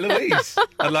 Eloise.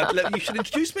 You should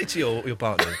introduce me to your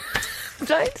partner.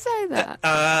 Don't say that.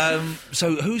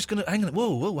 So who's going to... Hang on.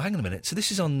 Whoa, hang on a minute. So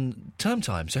this is on term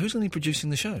time. So who's going to be producing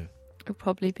the show? It'll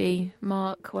probably be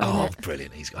Mark, won't it?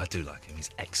 Brilliant. I do like him. He's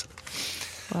excellent.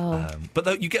 Well,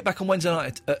 but you get back on Wednesday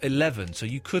night at 11, so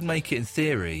you could make it in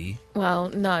theory. Well,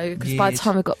 no, because by the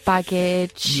time we've got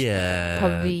baggage,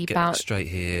 probably get about straight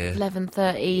here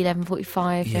 11:30,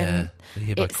 11:45. Yeah, and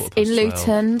here by it's 12:15. in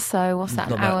Luton, so what's that?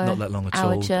 Not that long at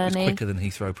hour all. journey. It's quicker than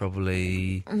Heathrow,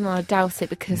 probably. No, I doubt it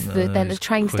because then the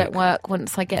trains don't work.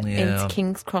 Once I get into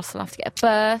King's Cross, I'll have to get a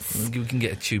bus. We can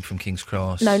get a tube from King's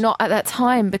Cross. No, not at that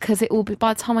time because it will be.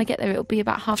 By the time I get there, it'll be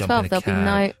about 12:30. There'll be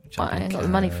no. I ain't got the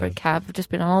money for a cab. I've just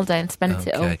been on holiday and spent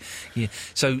it all. Yeah.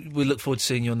 So we look forward to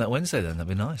seeing you on that Wednesday. Then that'd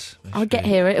be nice. I'll get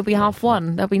here. It'll be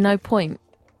 1:30. There'll be no point.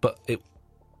 But it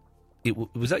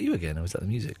was that you again, or was that the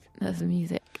music? That's the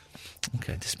music.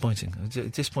 Okay, disappointing.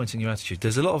 Disappointing your attitude.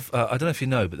 There's a lot of, I don't know if you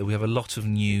know, but we have a lot of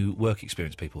new work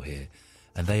experience people here,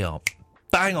 and they are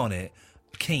bang on it,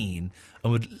 keen,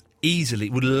 and would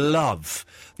love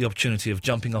the opportunity of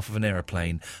jumping off of an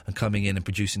aeroplane and coming in and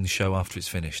producing the show after it's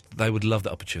finished. They would love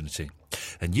that opportunity.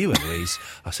 And you, Eloise,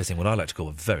 are setting what I like to call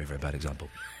a very, very bad example.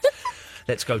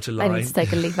 Let's go to line... I need to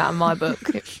take a leaf out of my book.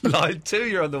 Line 2,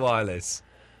 you're on the wireless.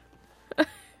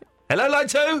 Hello, line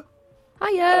 2?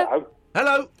 Hiya.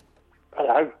 Hello.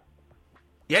 Hello.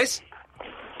 Yes?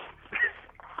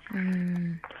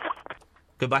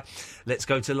 Goodbye. Let's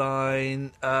go to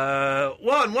line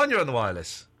 1. You're on the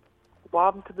wireless. What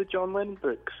happened to the John Lennon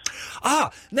books?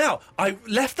 Now, I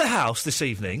left the house this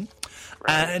evening,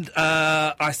 and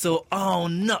I thought, oh,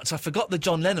 nuts, I forgot the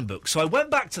John Lennon books. So I went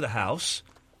back to the house.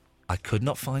 I could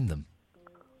not find them.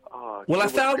 Well, I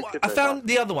found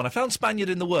the other one. I found Spaniard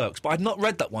in the Works, but I'd not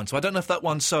read that one, so I don't know if that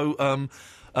one's so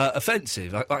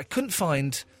offensive. I couldn't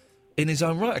find In His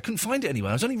Own Right. I couldn't find it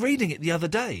anywhere. I was only reading it the other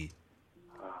day.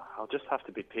 I'll just have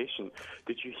to be patient.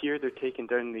 Did you hear they're taking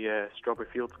down the Strawberry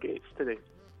Fields gates today?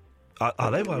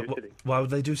 Are they? Why would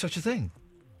they do such a thing?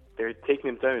 They're taking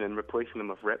them down and replacing them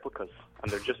with replicas,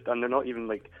 and they're not even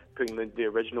like putting the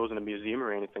originals in a museum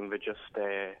or anything. They're just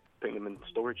putting them in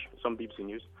storage. Some BBC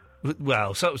News.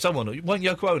 Well, someone won't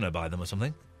Yoko Ono buy them or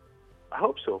something? I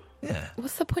hope so. Yeah.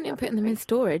 What's the point in putting them in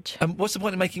storage? What's the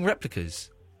point of making replicas?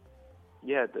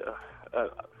 Yeah, I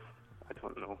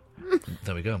don't know.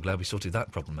 There we go. I'm glad we sorted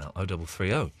that problem out.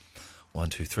 0330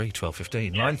 123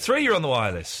 1215. Line 3, you're on the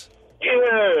wireless.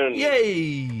 Ian!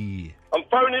 Yay! I'm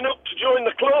phoning up to join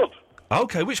the club.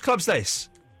 Okay, which club's this?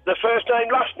 The first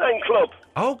name, last name club.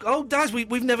 Oh, Daz,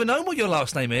 we've never known what your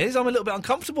last name is. I'm a little bit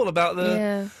uncomfortable about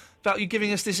about you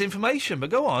giving us this information, but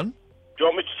go on. Do you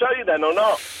want me to tell you then or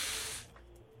not?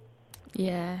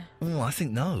 Yeah. Oh, I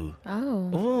think no.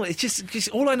 Oh. It's just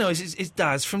all I know is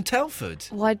Daz from Telford.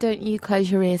 Why don't you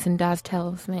close your ears and Daz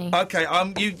tells me? Okay,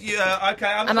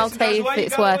 okay. And I'll tell you if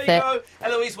it's worth it.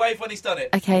 Eloise, wave when he's done it.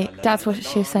 Okay, Daz,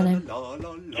 what's your surname?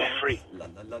 Jeffrey.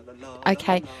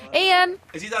 Okay. Ian!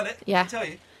 Has he done it? Yeah. Can I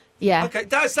tell you? Yeah. Okay,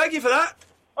 Daz, thank you for that.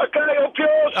 Okay, up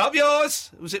yours. Up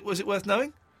yours. Was it worth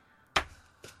knowing?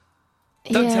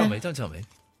 Don't tell me.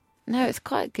 No, it's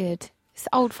quite good. It's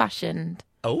old-fashioned.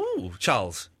 Oh,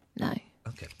 Charles. No.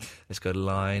 Okay, let's go to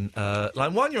line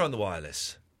 1. You're on the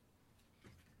wireless.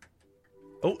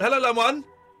 Oh, hello, line 1.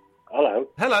 Hello.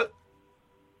 Hello.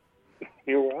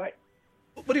 You all right?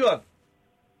 What do you want?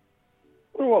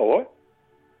 What?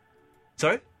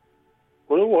 Sorry?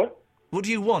 What? What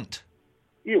do you want?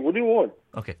 Yeah, what do you want?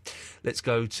 Okay, let's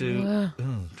go to...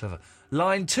 Oh, clever.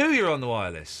 Line 2, you're on the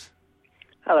wireless.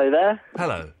 Hello there.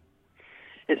 Hello.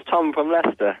 It's Tom from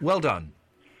Leicester. Well done.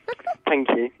 Thank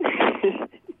you.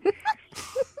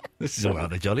 This is all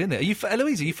rather jolly, isn't it?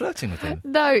 Eloise, are you flirting with him?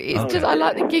 No, it's just I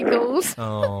like the giggles.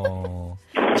 Oh.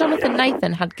 Jonathan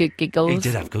Nathan had good giggles. He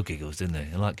did have good giggles, didn't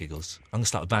he? I like giggles. I'm going to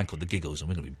start a band called The Giggles, and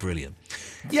we're going to be brilliant.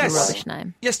 Yes. A rubbish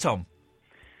name. Yes, Tom.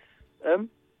 I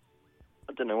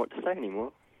don't know what to say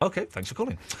anymore. OK, thanks for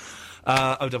calling.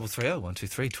 0330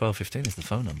 123 1215 is the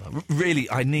phone number. Really,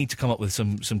 I need to come up with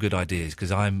some good ideas,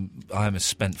 because I'm a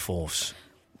spent force.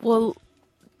 Well,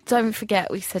 don't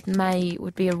forget we said May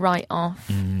would be a write-off.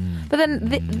 But then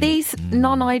these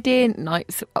non-idea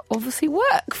nights obviously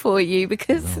work for you,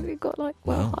 because we've got, like,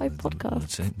 high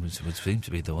podcasts. Would seem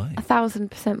to be the way.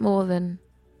 1,000% more than...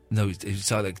 No,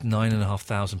 it's like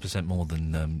 9,500% more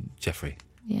than Jeffrey.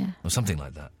 Yeah. Or something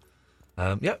like that.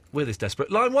 We're this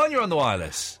desperate. Line 1, you're on the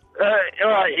wireless. All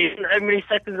right, Ian, how many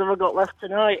seconds have I got left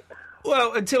tonight?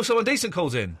 Well, until someone decent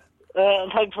calls in.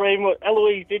 Thanks very much.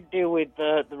 Eloise did deal with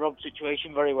the Rob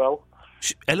situation very well.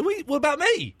 Eloise? What about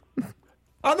me?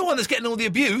 I'm the one that's getting all the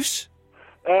abuse.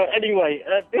 Anyway,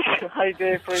 this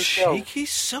idea for a show. Cheeky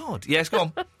sod. Yes, go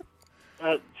on.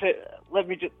 Let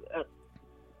me just...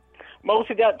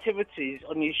 most of the activities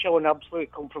on your show in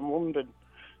Absolute come from London.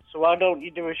 So why don't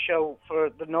you do a show for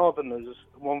the Northerners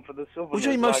and one for the Southerners? What do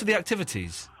you mean, most of the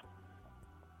activities?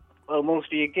 Well, most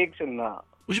of your gigs and that.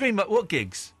 What do you mean, what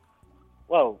gigs?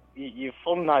 Well, your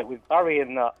fun night with Barry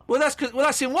and that. Well,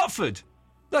 that's in Watford.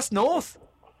 That's north.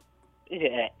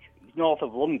 Yeah, it's north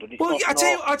of London. It's Well, not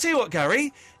I tell you what,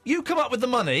 Gary. You come up with the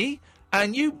money,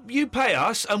 and you pay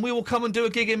us, and we will come and do a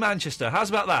gig in Manchester. How's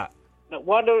about that? Now,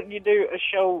 why don't you do a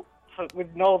show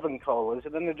with Northern callers,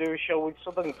 and then do a show with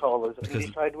Southern callers, and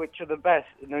decide which are the best,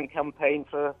 and then campaign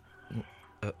for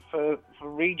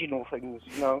regional things,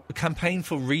 you know. A campaign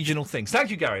for regional things.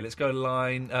 Thank you, Gary. Let's go to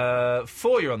line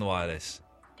 4. You're on the wireless.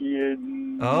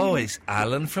 Ian. Oh, it's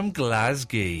Alan from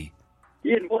Glasgow.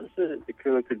 Ian, what's the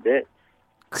Kula Cadet?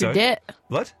 Sorry?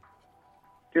 What?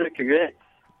 Kula Cadet.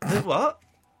 The what?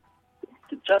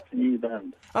 The Japanese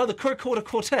band. Oh, the Kurkora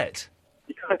Quartet.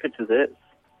 The Kula Cadets.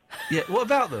 Yeah, what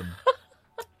about them?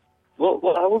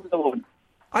 What album do I want?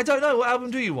 I don't know. What album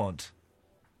do you want?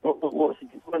 What's the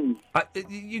good one?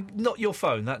 Not your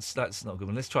phone. That's not a good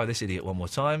one. Let's try this idiot one more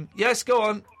time. Yes, go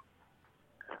on.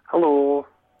 Hello.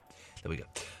 There we go.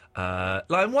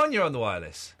 Line 1, you're on the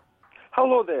wireless.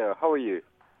 Hello there, how are you?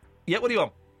 Yeah, what do you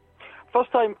want?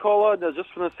 First time caller, and I just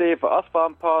want to say, for us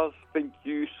vampires, think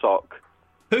you suck.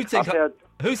 Who thinks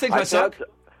I suck?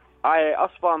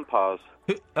 Us vampires.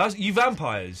 You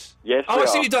vampires? Yes, Oh, we I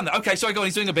see are. you've done that. Okay, sorry, go on,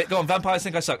 he's doing a bit. Go on, vampires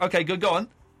think I suck. Okay, good, go on.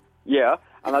 Yeah,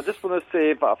 and I just want to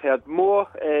say that I've heard more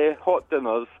hot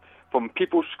dinners from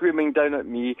people screaming down at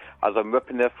me as I'm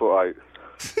ripping their foot out.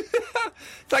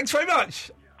 Thanks very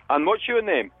much. And what's your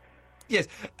name? Yes.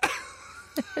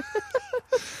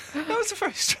 That was a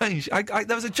very strange...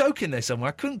 there was a joke in there somewhere.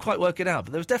 I couldn't quite work it out,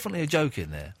 but there was definitely a joke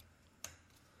in there.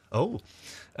 Oh,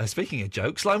 speaking of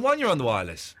jokes, line 1, you're on the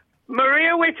wireless.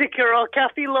 Maria Whittaker or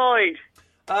Kathy Lloyd?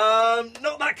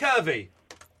 Not that curvy.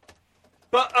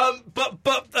 But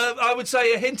I would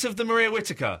say a hint of the Maria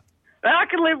Whittaker. I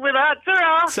can live with that,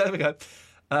 ta-ra! So there we go.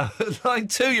 Line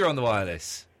 2, you're on the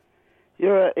wireless.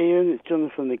 You're right, Ian. It's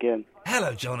Jonathan again.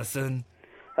 Hello, Jonathan.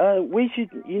 We should,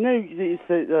 you know, you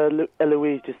said,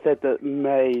 Eloise just said that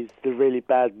May is the really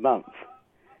bad month.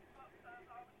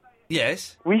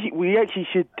 Yes. We actually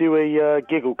should do a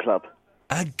giggle club.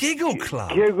 A giggle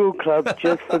club? Giggle club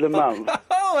just for the month.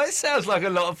 Oh, it sounds like a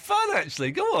lot of fun,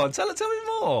 actually. Go on, tell me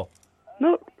more.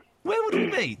 No. Where would we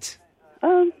meet?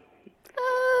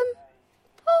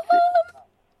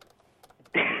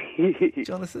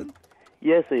 Jonathan?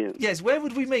 Yes, Ian. Yes, where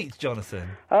would we meet, Jonathan?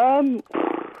 Down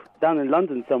in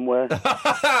London somewhere.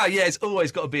 Yeah, it's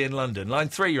always got to be in London. Line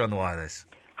 3, you're on the wireless.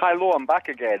 Hello, I'm back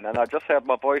again, and I just heard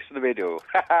my voice on the radio.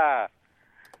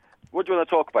 What do you want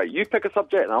to talk about? You pick a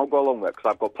subject and I'll go along with it,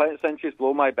 because I've got plenty of centuries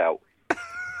below my belt.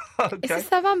 Is this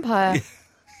the vampire? Yeah.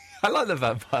 I like the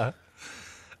vampire.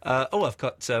 I've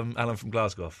got Alan from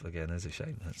Glasgow off again. There's a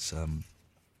shame.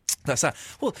 That's that.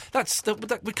 Well,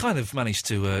 we kind of managed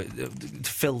to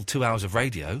fill 2 hours of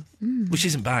radio, which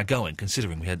isn't bad going,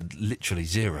 considering we had literally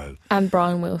zero. And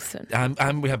Brian Wilson.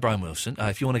 And we had Brian Wilson.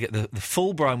 If you want to get the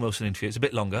full Brian Wilson interview, it's a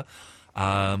bit longer.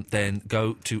 Then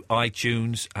go to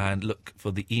iTunes and look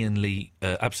for the Ian Lee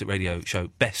Absolute Radio Show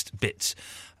Best Bits.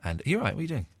 And you're right. What are you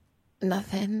doing?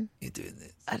 Nothing. You're doing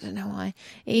this. I don't know why.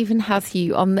 It even has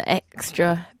you on the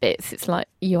extra bits. It's like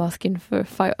you asking for a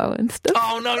photo and stuff.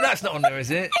 Oh, no, that's not on there,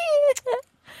 is it?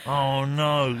 Oh,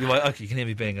 no. Okay, you can hear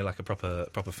me being a proper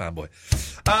fanboy.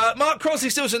 Mark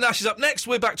Crossley, Stills and Nash is up next.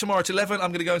 We're back tomorrow at 11.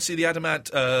 I'm going to go and see the Adamant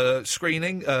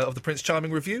screening of the Prince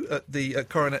Charming review at the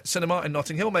Coronet Cinema in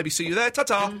Notting Hill. Maybe see you there.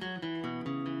 Ta-ta!